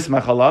Yochai,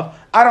 lismachalav.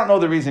 I don't know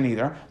the reason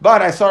either,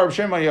 but I saw Rabbi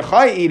Shimon ben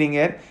Yochai eating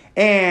it,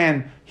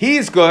 and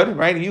he's good,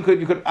 right?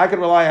 I could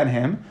rely on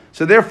him.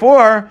 So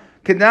therefore,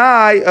 however,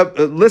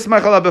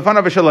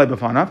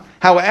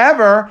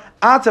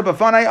 ata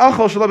b'fanai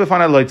achol shelo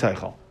b'fanai lo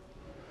teichel.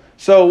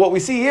 So what we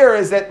see here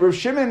is that Rav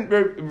Shimon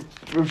Rabbi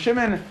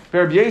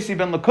Yosi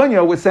ben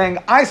Lukunya was saying,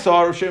 I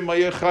saw Rav Shimon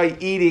ben Yochai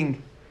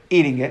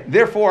eating it,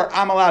 therefore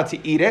I'm allowed to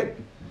eat it,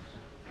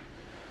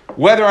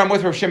 whether I'm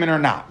with Rav Shimon or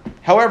not.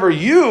 However,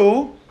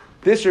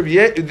 this Rabbi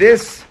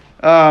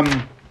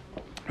Yochanan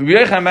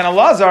ben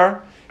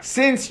Elazar,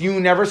 since you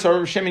never saw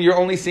Rav Shimon, you're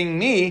only seeing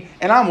me,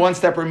 and I'm one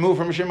step removed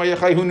from Rav Shimon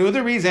Yochai, who knew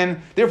the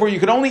reason, therefore you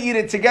could only eat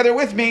it together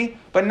with me,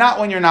 but not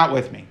when you're not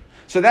with me.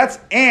 So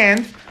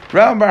and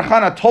Rabbi Bar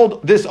Chana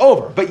told this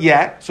over, but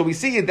yet, so we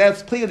see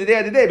that's plea of the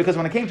day, because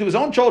when it came to his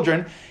own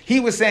children, he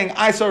was saying,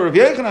 I saw Rav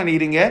Yochanan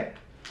eating it,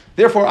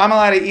 therefore I'm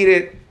allowed to eat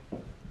it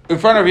in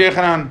front of Rav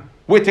Yochanan,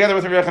 together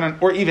with Rav Yochanan,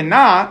 or even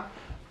not.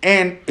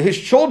 And his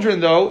children,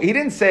 though, he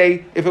didn't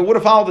say, if it would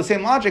have followed the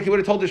same logic, he would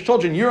have told his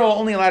children, you're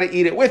only allowed to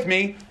eat it with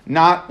me,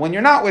 not when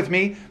you're not with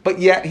me, but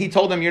yet he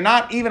told them, you're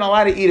not even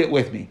allowed to eat it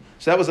with me.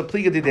 So that was a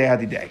pliga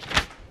day.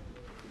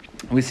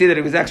 We see that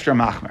it was extra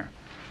machmer.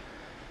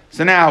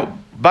 So now,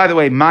 by the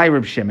way, my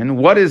Reb Shimon,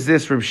 what is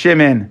this Reb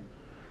Shimon,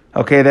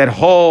 okay, that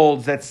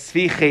holds that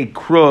sviche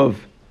kruv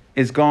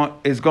is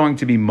going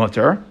to be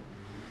mutter?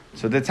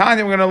 So the time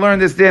that we're going to learn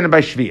this din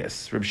by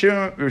Shvius. Reb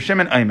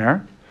Shimon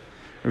Eimer,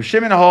 Reb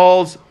Shimon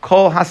holds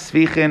kol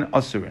hasvichin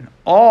asurin.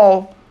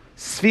 All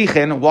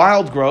svichin,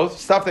 wild growth,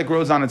 stuff that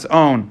grows on its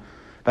own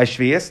by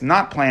Shvius,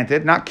 not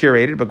planted, not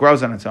curated, but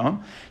grows on its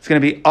own. It's going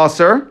to be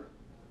asur,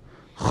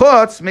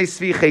 chutz me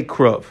sviche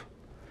kruv.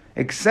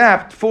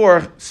 Except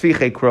for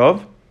sviche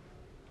kruv.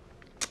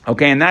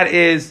 Okay, and that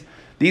is,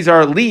 these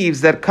are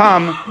leaves that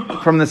come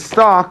from the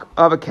stalk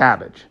of a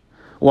cabbage.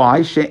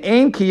 Why?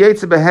 She'ein ki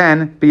yetze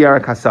behen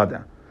biyarak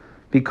hasada.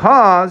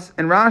 Because,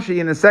 and Rashi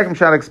in the second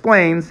shot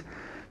explains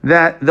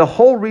that the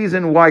whole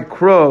reason why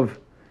kruv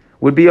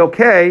would be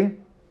okay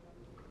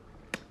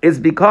is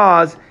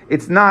because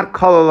it's not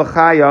kol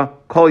l'chaya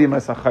kol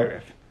yemes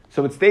hacharif.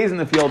 So it stays in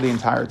the field the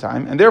entire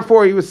time, and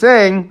therefore he was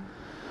saying,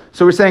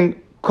 so we're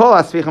saying kol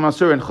hasvichim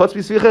asur and chutz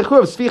b'svichei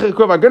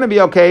kruv are going to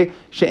be okay.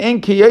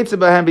 She'en ki yetze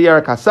b'hem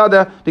biyarak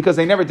hasada, because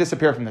they never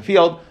disappear from the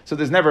field, so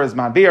there's never a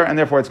zman beer, and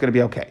therefore it's going to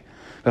be okay.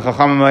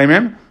 V'chachamim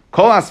oimrim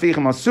kol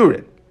hasvichim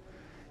asurin.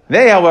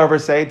 They, however,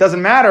 say it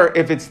doesn't matter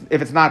if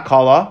it's not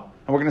kala,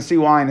 and we're going to see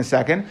why in a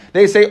second.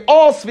 They say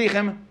all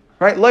svichim,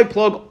 right? Loy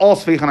plug, all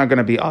svichim are going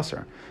to be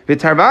asur.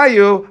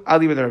 V'tarvayu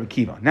ali with Rabbi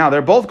Akiva. Now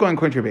they're both going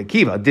according to Rabbi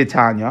Akiva.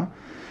 Ditanya.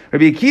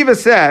 Rabbi Akiva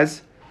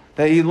says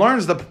that he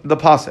learns the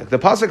pasuk. The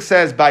pasuk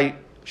says by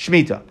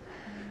Shemitah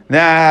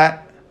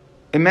that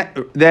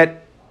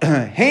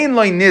hein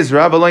loy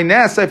nizra v'loy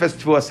ne'asef es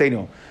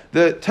tfuasenu.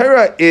 The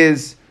Torah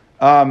is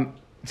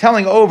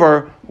telling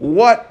over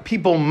what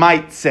people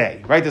might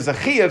say. Right? There's a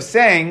chiyuv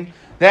saying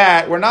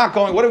that we're not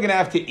going. What are we going to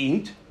have to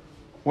eat?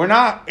 We're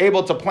not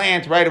able to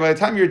plant, right? By the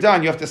time you're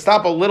done, you have to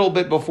stop a little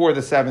bit before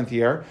the 7th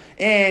year,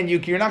 and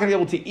you're not going to be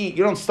able to eat.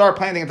 You don't start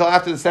planting until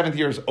after the 7th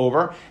year is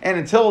over, and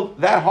until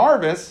that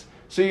harvest.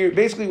 So you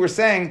basically we're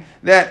saying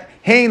that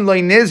hein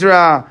loy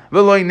nizra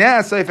v'loy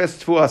ne'asef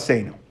es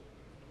tfuasenu.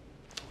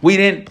 We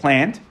didn't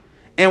plant,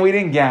 and we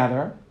didn't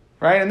gather,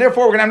 right? And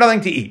therefore we're going to have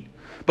nothing to eat.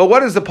 But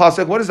what is the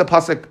pasuk? What is the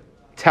pasuk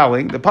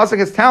telling? The pasuk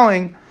is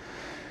telling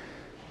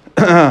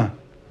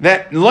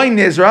that loy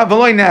nizra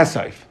v'loy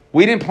nasayf.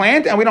 We didn't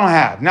plant and we don't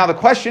have. Now the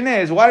question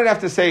is, why did it have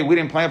to say we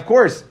didn't plant? Of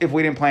course, if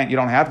we didn't plant, you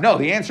don't have. No,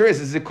 the answer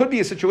is it could be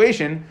a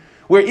situation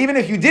where even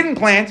if you didn't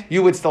plant,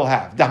 you would still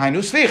have. Dahainu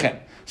svichen,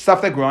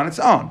 stuff that grew on its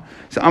own.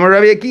 So Amar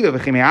Rabbi Akiva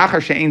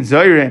v'chimeachar she'ein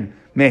zoyrin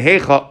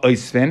mehecha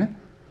oisvin.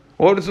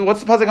 What's the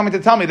pasuk coming to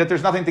tell me that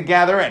there's nothing to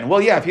gather in? Well,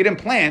 yeah, if you didn't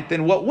plant,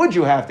 then what would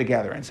you have to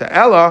gather in? So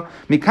Ella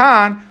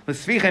mikan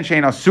l'svichen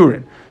she'ein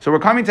asurin. So we're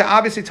coming to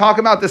obviously talk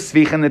about the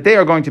svichen that they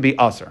are going to be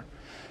asur.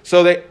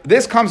 So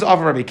this comes off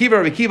of Rabbi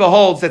Akiva. Rabbi Akiva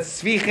holds that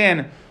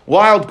svichen,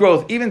 wild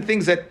growth, even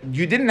things that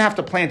you didn't have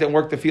to plant and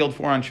work the field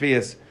for on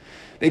Shvius,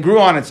 they grew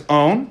on its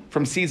own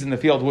from seeds in the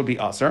field would be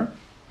asur.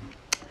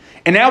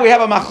 And now we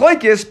have a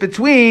machlokes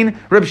between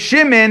Reb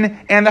Shimon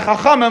and the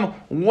Chachamim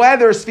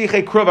whether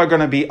svichei kruv are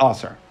going to be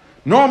asur.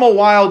 Normal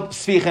wild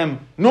svichim,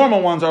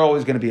 normal ones are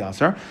always going to be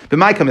asur. But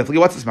my kamifli,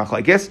 what's this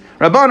machlokes?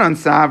 Rabbanan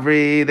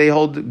Savri, they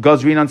hold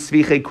gozrin on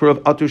svichei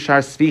kruv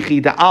atushar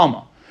svichi da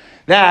alma.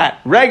 That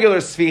regular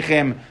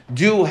svichim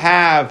do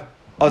have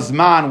a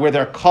zman where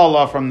they're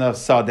kala from the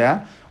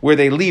sadeh, where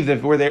they leave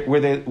where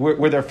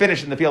they're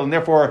finished in the field, and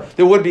therefore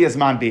there would be a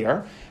zman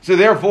beer. So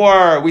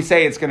therefore we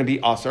say it's going to be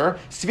asur.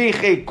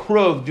 Svichei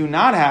kruv do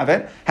not have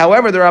it.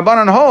 However, the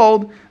Rabbanan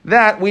hold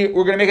that we're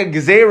going to make a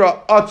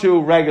gezerah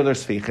atu regular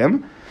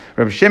svichim.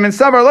 Rabbi Shimon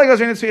Sabar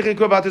svichei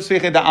kruv atu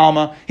svichei da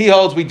alma. He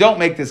holds we don't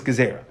make this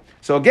gezerah.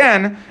 So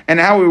again, and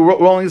how we're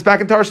rolling this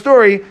back into our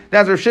story,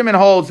 that's where Shimon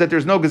holds that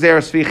there's no gezerah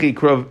svichi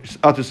kruv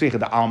atu svichi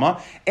da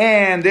alma,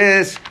 and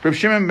this Reb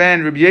Shimon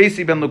ben Reb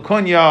Yesi ben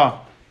Lukunya,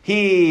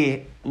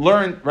 he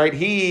learned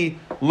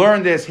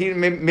this. He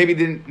maybe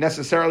didn't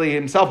necessarily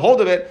himself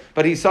hold of it,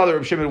 but he saw that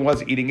Reb Shimon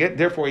was eating it.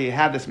 Therefore, he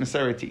had this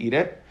Maseret to eat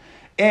it,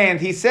 and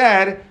he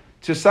said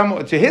to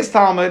his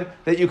Talmud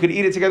that you could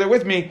eat it together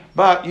with me,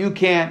 but you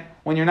can't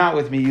when you're not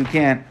with me. You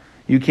can't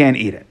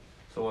eat it.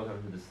 So what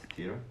happened to the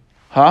satira?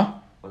 Huh?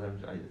 I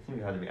think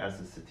you had to be asked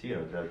the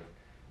satira that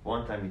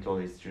one time he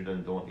told his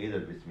children, don't eat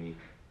it with me.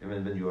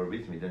 Even when you are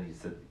with me, then he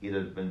said, eat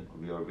it when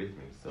we are with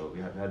me. So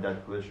we had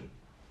that question.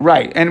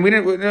 Right, and we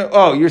didn't.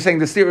 Oh, you're saying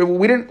the sira?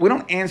 We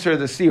don't answer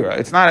the sira.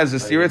 It's not as a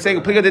sira. It's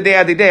saying pliga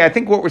the day. I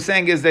think what we're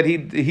saying is that he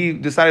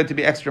decided to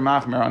be extra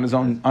machmer on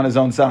his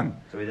own son.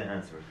 So we didn't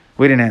answer it.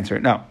 We didn't answer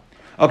it. No.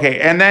 Okay,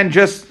 and then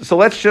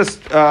let's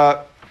just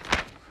a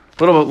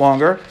little bit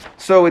longer.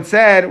 So we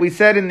said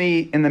in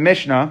the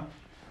Mishnah,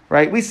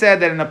 right? We said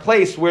that in a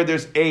place where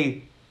there's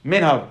a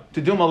minhag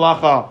to do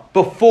malacha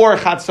before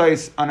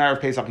chatzos on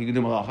Erev Pesach, you can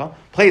do malacha.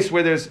 Place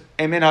where there's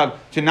a minhag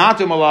to not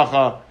do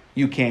malacha,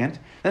 you can't.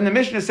 Then the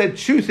Mishnah said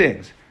two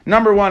things.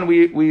 Number one,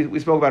 we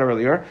spoke about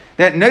earlier,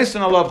 that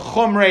noisan alav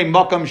chomrei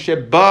makam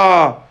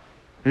sheba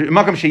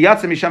makam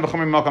sheyatza misham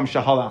v'chomrei makam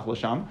shehalach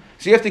l'sham.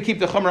 So you have to keep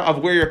the chumrah of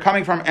where you're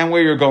coming from and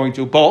where you're going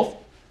to, both,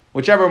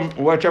 whichever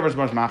is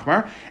most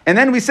machmer. And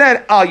then we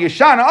said al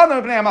yeshana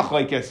adam b'nei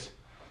machlokes.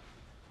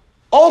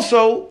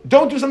 Also,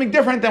 don't do something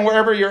different than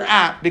wherever you're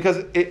at because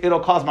it'll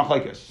cause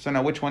machlokes. So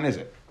now, which one is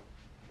it?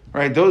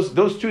 Right?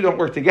 Those two don't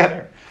work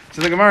together.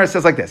 So the Gemara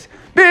says like this: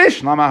 so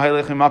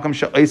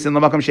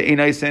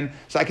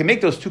I can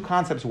make those two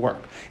concepts work.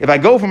 If I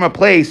go from a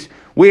place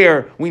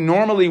where we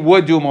normally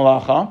would do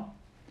malacha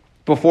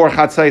before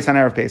chatzos on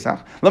Erev Pesach,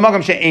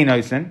 l'makam she'ein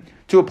oisen,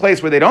 to a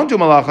place where they don't do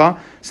malacha,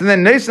 so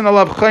then noisen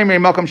alav chaymer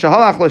makam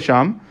shehalach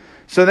l'sham.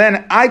 So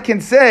then I can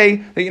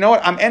say that, you know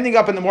what, I'm ending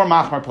up in the more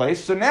machmer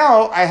place. So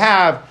now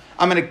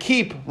I'm going to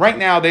keep, right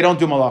now they don't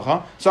do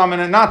malacha, so I'm going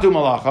to not do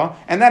malacha,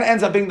 and that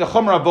ends up being the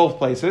chumrah of both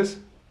places.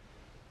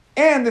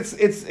 And it's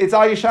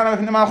al yishana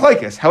from the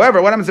machlokes.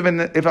 However, what happens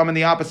if I'm in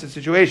the opposite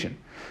situation?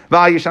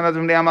 Val yishana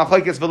from the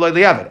machlokes v'loy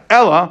liyavid.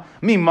 Ella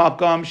mi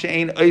makam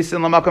she'ein oisen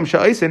lamakam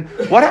she'oisen.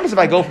 What happens if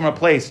I go from a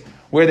place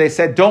where they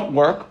said don't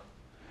work,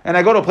 and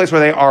I go to a place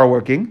where they are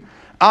working?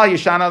 Al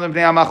yishana from the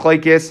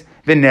machlokes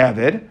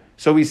v'nevid.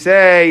 So we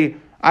say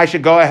I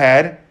should go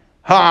ahead.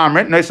 So what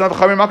am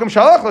I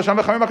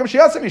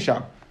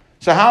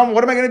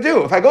going to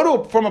do if I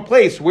go from a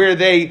place where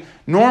they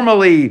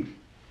normally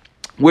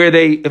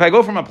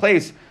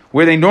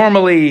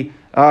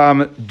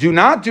do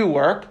not do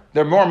work,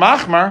 they're more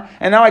machmer,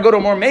 and now I go to a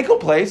more makel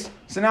place,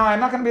 so now I'm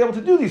not going to be able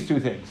to do these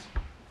two things.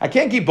 I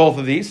can't keep both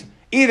of these.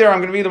 Either I'm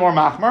going to be the more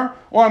machmer,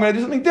 or I'm going to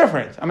do something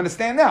different. I'm going to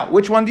stand out.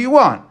 Which one do you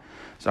want?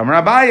 So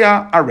Amar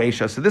Abaya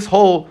Aresha. So this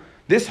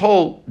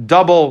whole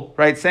double,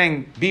 right,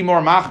 saying be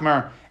more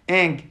machmer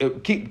and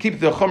keep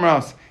the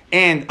chumras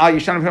and al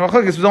yishan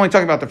v'machlokes was only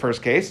talking about the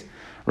first case.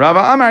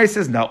 Rabbi Amar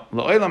says no.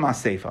 Lo'olam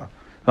ha'seifa.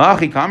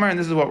 V'achi kamer, and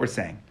this is what we're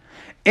saying.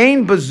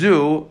 Ein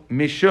bazu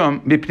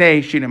mishum mipnei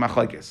shina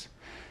machlokes.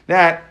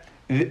 That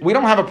we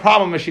don't have a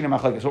problem with shina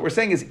machlokes. What we're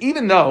saying is,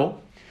 even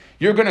though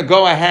you're going to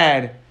go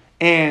ahead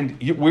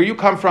and where you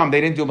come from, they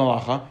didn't do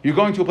malacha, you're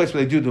going to a place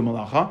where they do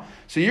malacha,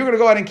 so you're going to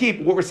go ahead and keep.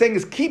 What we're saying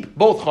is keep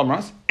both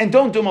chumras and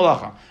don't do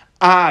malacha.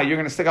 You're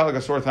going to stick out like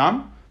a sore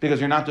thumb because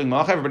you're not doing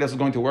malacha. Everybody else is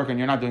going to work and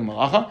you're not doing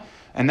malacha.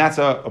 and that's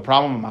a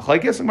problem of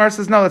machlekes. And Gemara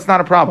says, no, that's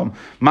not a problem.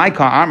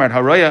 Maika Amar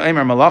Haroya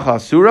Emer Malacha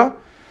Asura.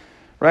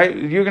 Right?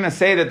 You're going to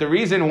say that the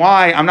reason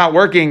why I'm not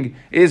working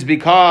is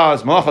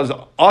because malacha is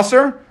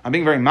aser. I'm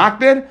being very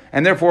makbid,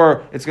 and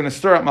therefore it's going to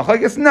stir up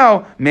machlekes.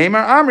 No,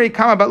 Meimar Amri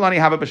Kama Batlani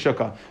Hava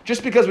B'Shuka.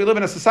 Just because we live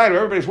in a society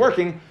where everybody's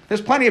working,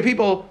 there's plenty of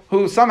people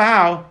who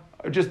somehow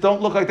just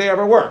don't look like they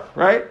ever work.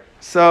 Right?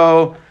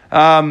 So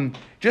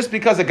just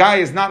because a guy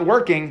is not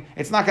working,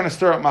 it's not going to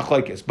stir up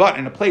machlekes. But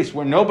in a place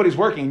where nobody's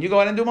working, you go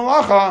ahead and do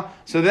malacha,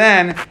 so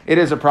then it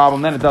is a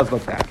problem. Then it does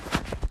look bad.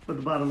 But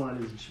the bottom line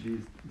is it should be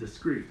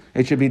discreet.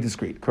 It should be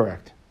discreet,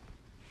 correct.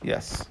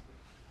 Yes.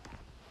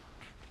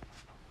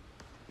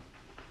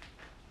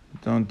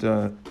 Don't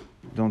throw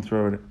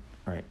it. All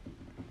right.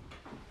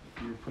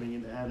 If you're putting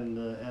an ad in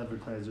the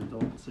advertiser,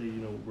 don't say,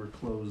 we're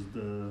closed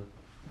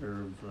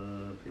Erev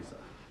Pesach.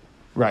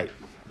 Right.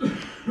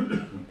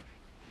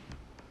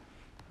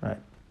 Right.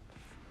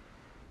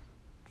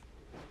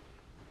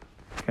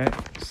 Okay,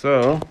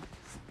 so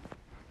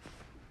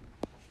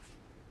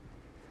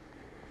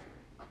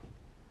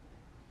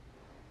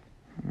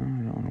I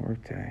don't want to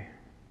work today.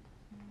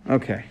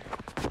 Okay.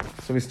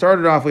 So we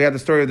started off, we had the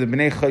story of the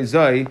Bnei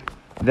Chayzai,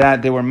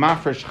 that they were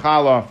mafresh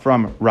challah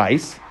from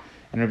rice.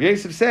 And Rav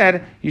Yosef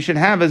said, you should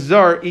have a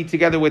zor eat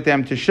together with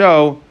them to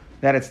show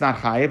that it's not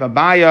chayiv.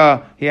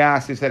 Abaya, he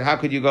asked, he said, how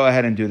could you go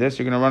ahead and do this?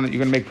 You're going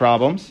to make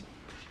problems,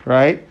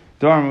 right?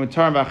 So we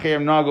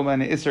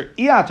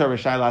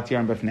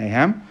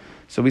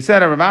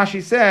said, Rav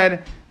Ashi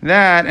said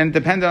that, and it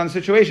depended on the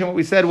situation, what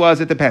we said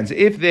was, it depends.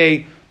 If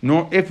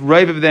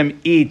Rav of them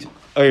eat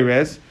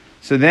Iris,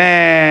 so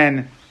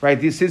then, right,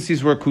 since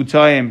these were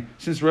Kutayim,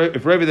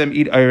 if Rav of them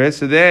eat Iris,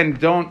 so then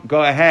don't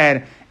go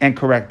ahead and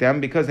correct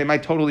them, because they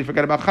might totally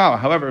forget about Challah.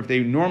 However, if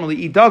they normally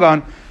eat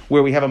Dagan,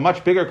 where we have a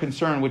much bigger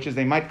concern, which is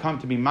they might come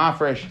to be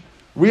mafresh,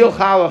 real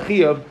Challah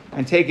Chiyuv,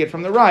 and take it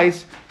from the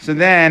rice, so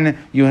then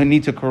you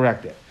need to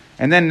correct it.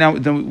 And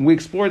then we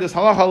explored this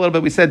halacha a little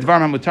bit. We said Dvar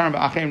Mutarim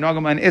Ba'achem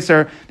Nagama and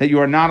Isser, that you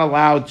are not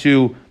allowed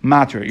to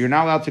matter. You're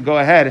not allowed to go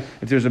ahead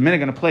if there's a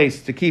minhag in a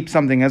place to keep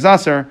something as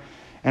Aser.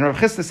 And Rav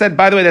Chisda said,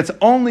 by the way, that's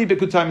only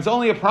Bikutam. It's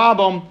only a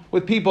problem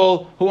with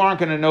people who aren't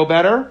going to know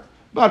better.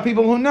 But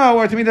people who know,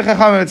 or to me the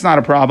Chachamim, it's not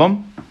a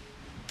problem.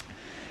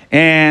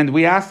 And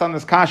we asked on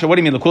this kasha, what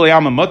do you mean L'kuli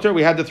Alma Mutter?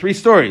 We had the three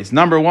stories.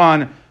 Number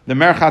one, the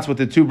Merchatz with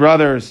the two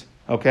brothers.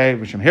 Okay,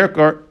 Mishum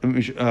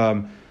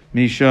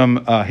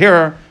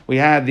Hirer. We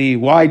had the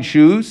wide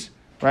shoes,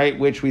 right,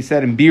 which we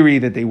said in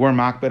Biri that they were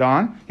makbid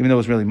on, even though it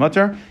was really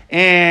mutter.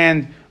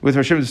 And with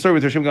the story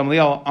with Rishim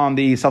Gamliel on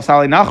the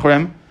Safsali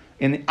Nachrim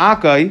in the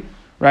Akai,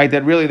 right,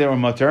 that really they were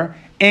mutter.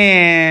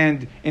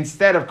 And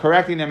instead of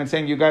correcting them and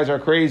saying, you guys are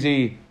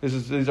crazy,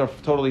 these are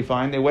totally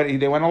fine, they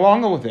went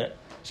along with it.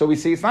 So we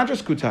see it's not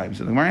just Kutayim.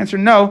 So the Gemara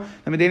answered no.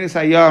 The Medina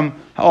Sayyam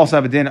also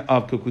have a din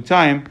of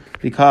Kutayim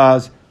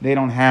because they're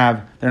not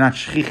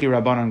Shchichi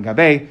Rabbanan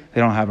Gabe.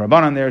 They don't have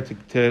Rabbanan there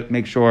to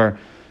make sure,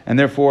 and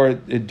therefore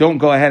don't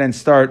go ahead and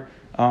start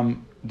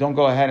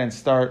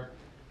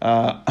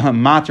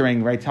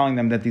muttering, right, telling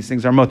them that these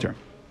things are mutter.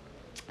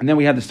 And then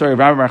we had the story of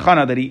Rabbi Bar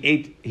Chana that he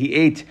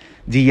ate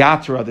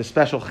diatra, the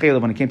special chaylev,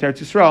 when he came to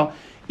Eretz Yisrael,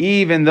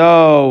 even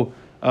though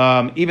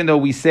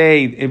we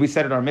said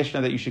in our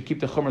Mishnah that you should keep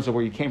the chumras of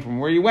where you came from,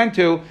 where you went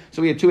to.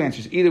 So we had two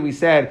answers. Either we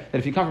said that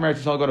if you come from Eretz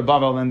Yisrael, go to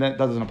Babel, then that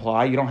doesn't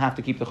apply. You don't have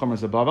to keep the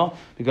chumras of Babel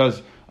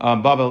because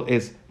Babel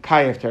is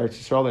kayef to Eretz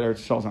Yisrael, that Eretz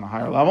Yisrael is on a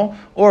higher level.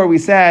 Or we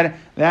said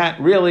that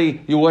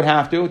really you would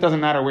have to. It doesn't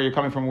matter where you're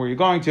coming from, where you're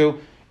going to.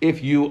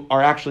 If you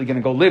are actually going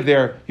to go live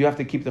there, you have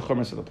to keep the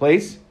chumras of the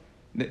place.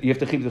 You have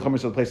to keep the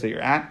chumras of the place that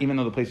you're at, even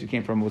though the place you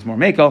came from was more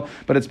mekel.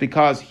 But it's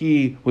because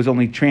he was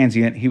only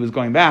transient. He was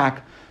going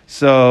back.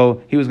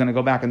 So he was going to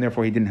go back, and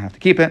therefore he didn't have to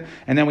keep it.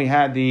 And then we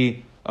had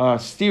the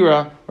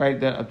stira, right,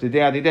 the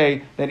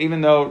day, that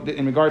even though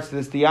in regards to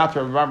this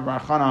diatra, Rabbi Bar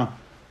Chana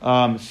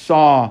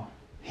saw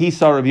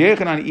Rabbi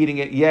Yochanan eating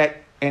it,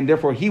 yet, and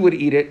therefore he would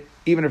eat it,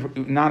 even if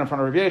not in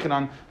front of Rabbi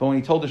Yochanan, but when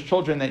he told his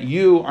children that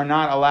you are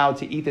not allowed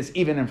to eat this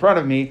even in front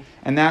of me,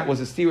 and that was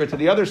a stira to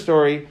the other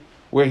story,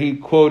 where he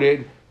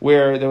quoted,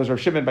 where there was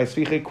Rav Shimon by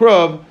Svichei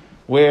Kruv,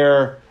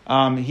 where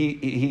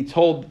he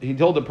told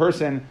the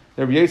person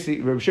that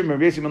Rav Shimon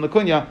ben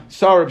Lakunya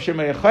saw Rav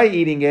Shimon Yochai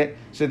eating it,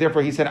 so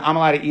therefore he said, I'm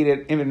allowed to eat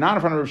it even not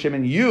in front of Rav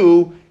Shimon.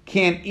 You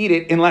can't eat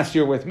it unless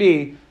you're with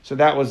me. So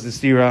that was the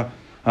stira.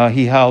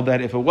 He held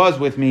that if it was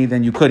with me,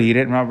 then you could eat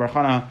it. And Rabbi Bar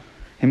Chana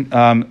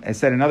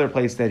said in another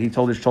place that he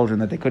told his children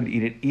that they couldn't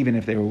eat it even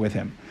if they were with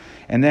him.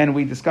 And then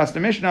we discussed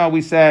the Mishnah.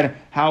 We said,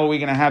 how are we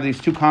going to have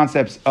these two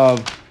concepts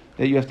of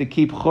that you have to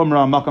keep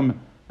chumrah makam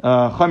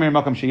Chomer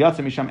makam sheyatsa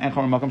misham and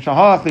chomer makam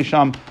shahalach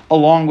lisham,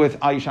 along with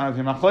ayishan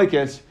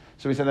machlokes.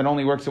 So we said that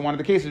only works in one of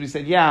the cases. We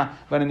said yeah,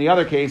 but in the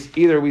other case,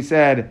 either we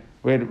said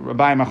we had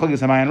Rabbi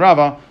machlokes Abai and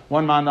Rava.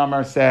 One man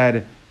Amar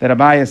said that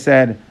Abaya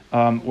said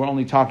we're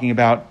only talking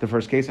about the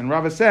first case, and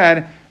Rava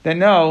said that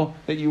no,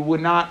 that you would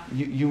not,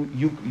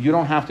 you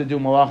don't have to do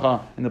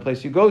malacha in the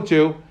place you go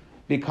to.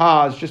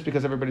 Because just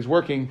because everybody's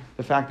working,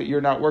 the fact that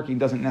you're not working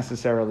doesn't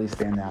necessarily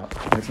stand out.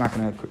 It's not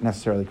going to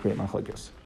necessarily create machlokes.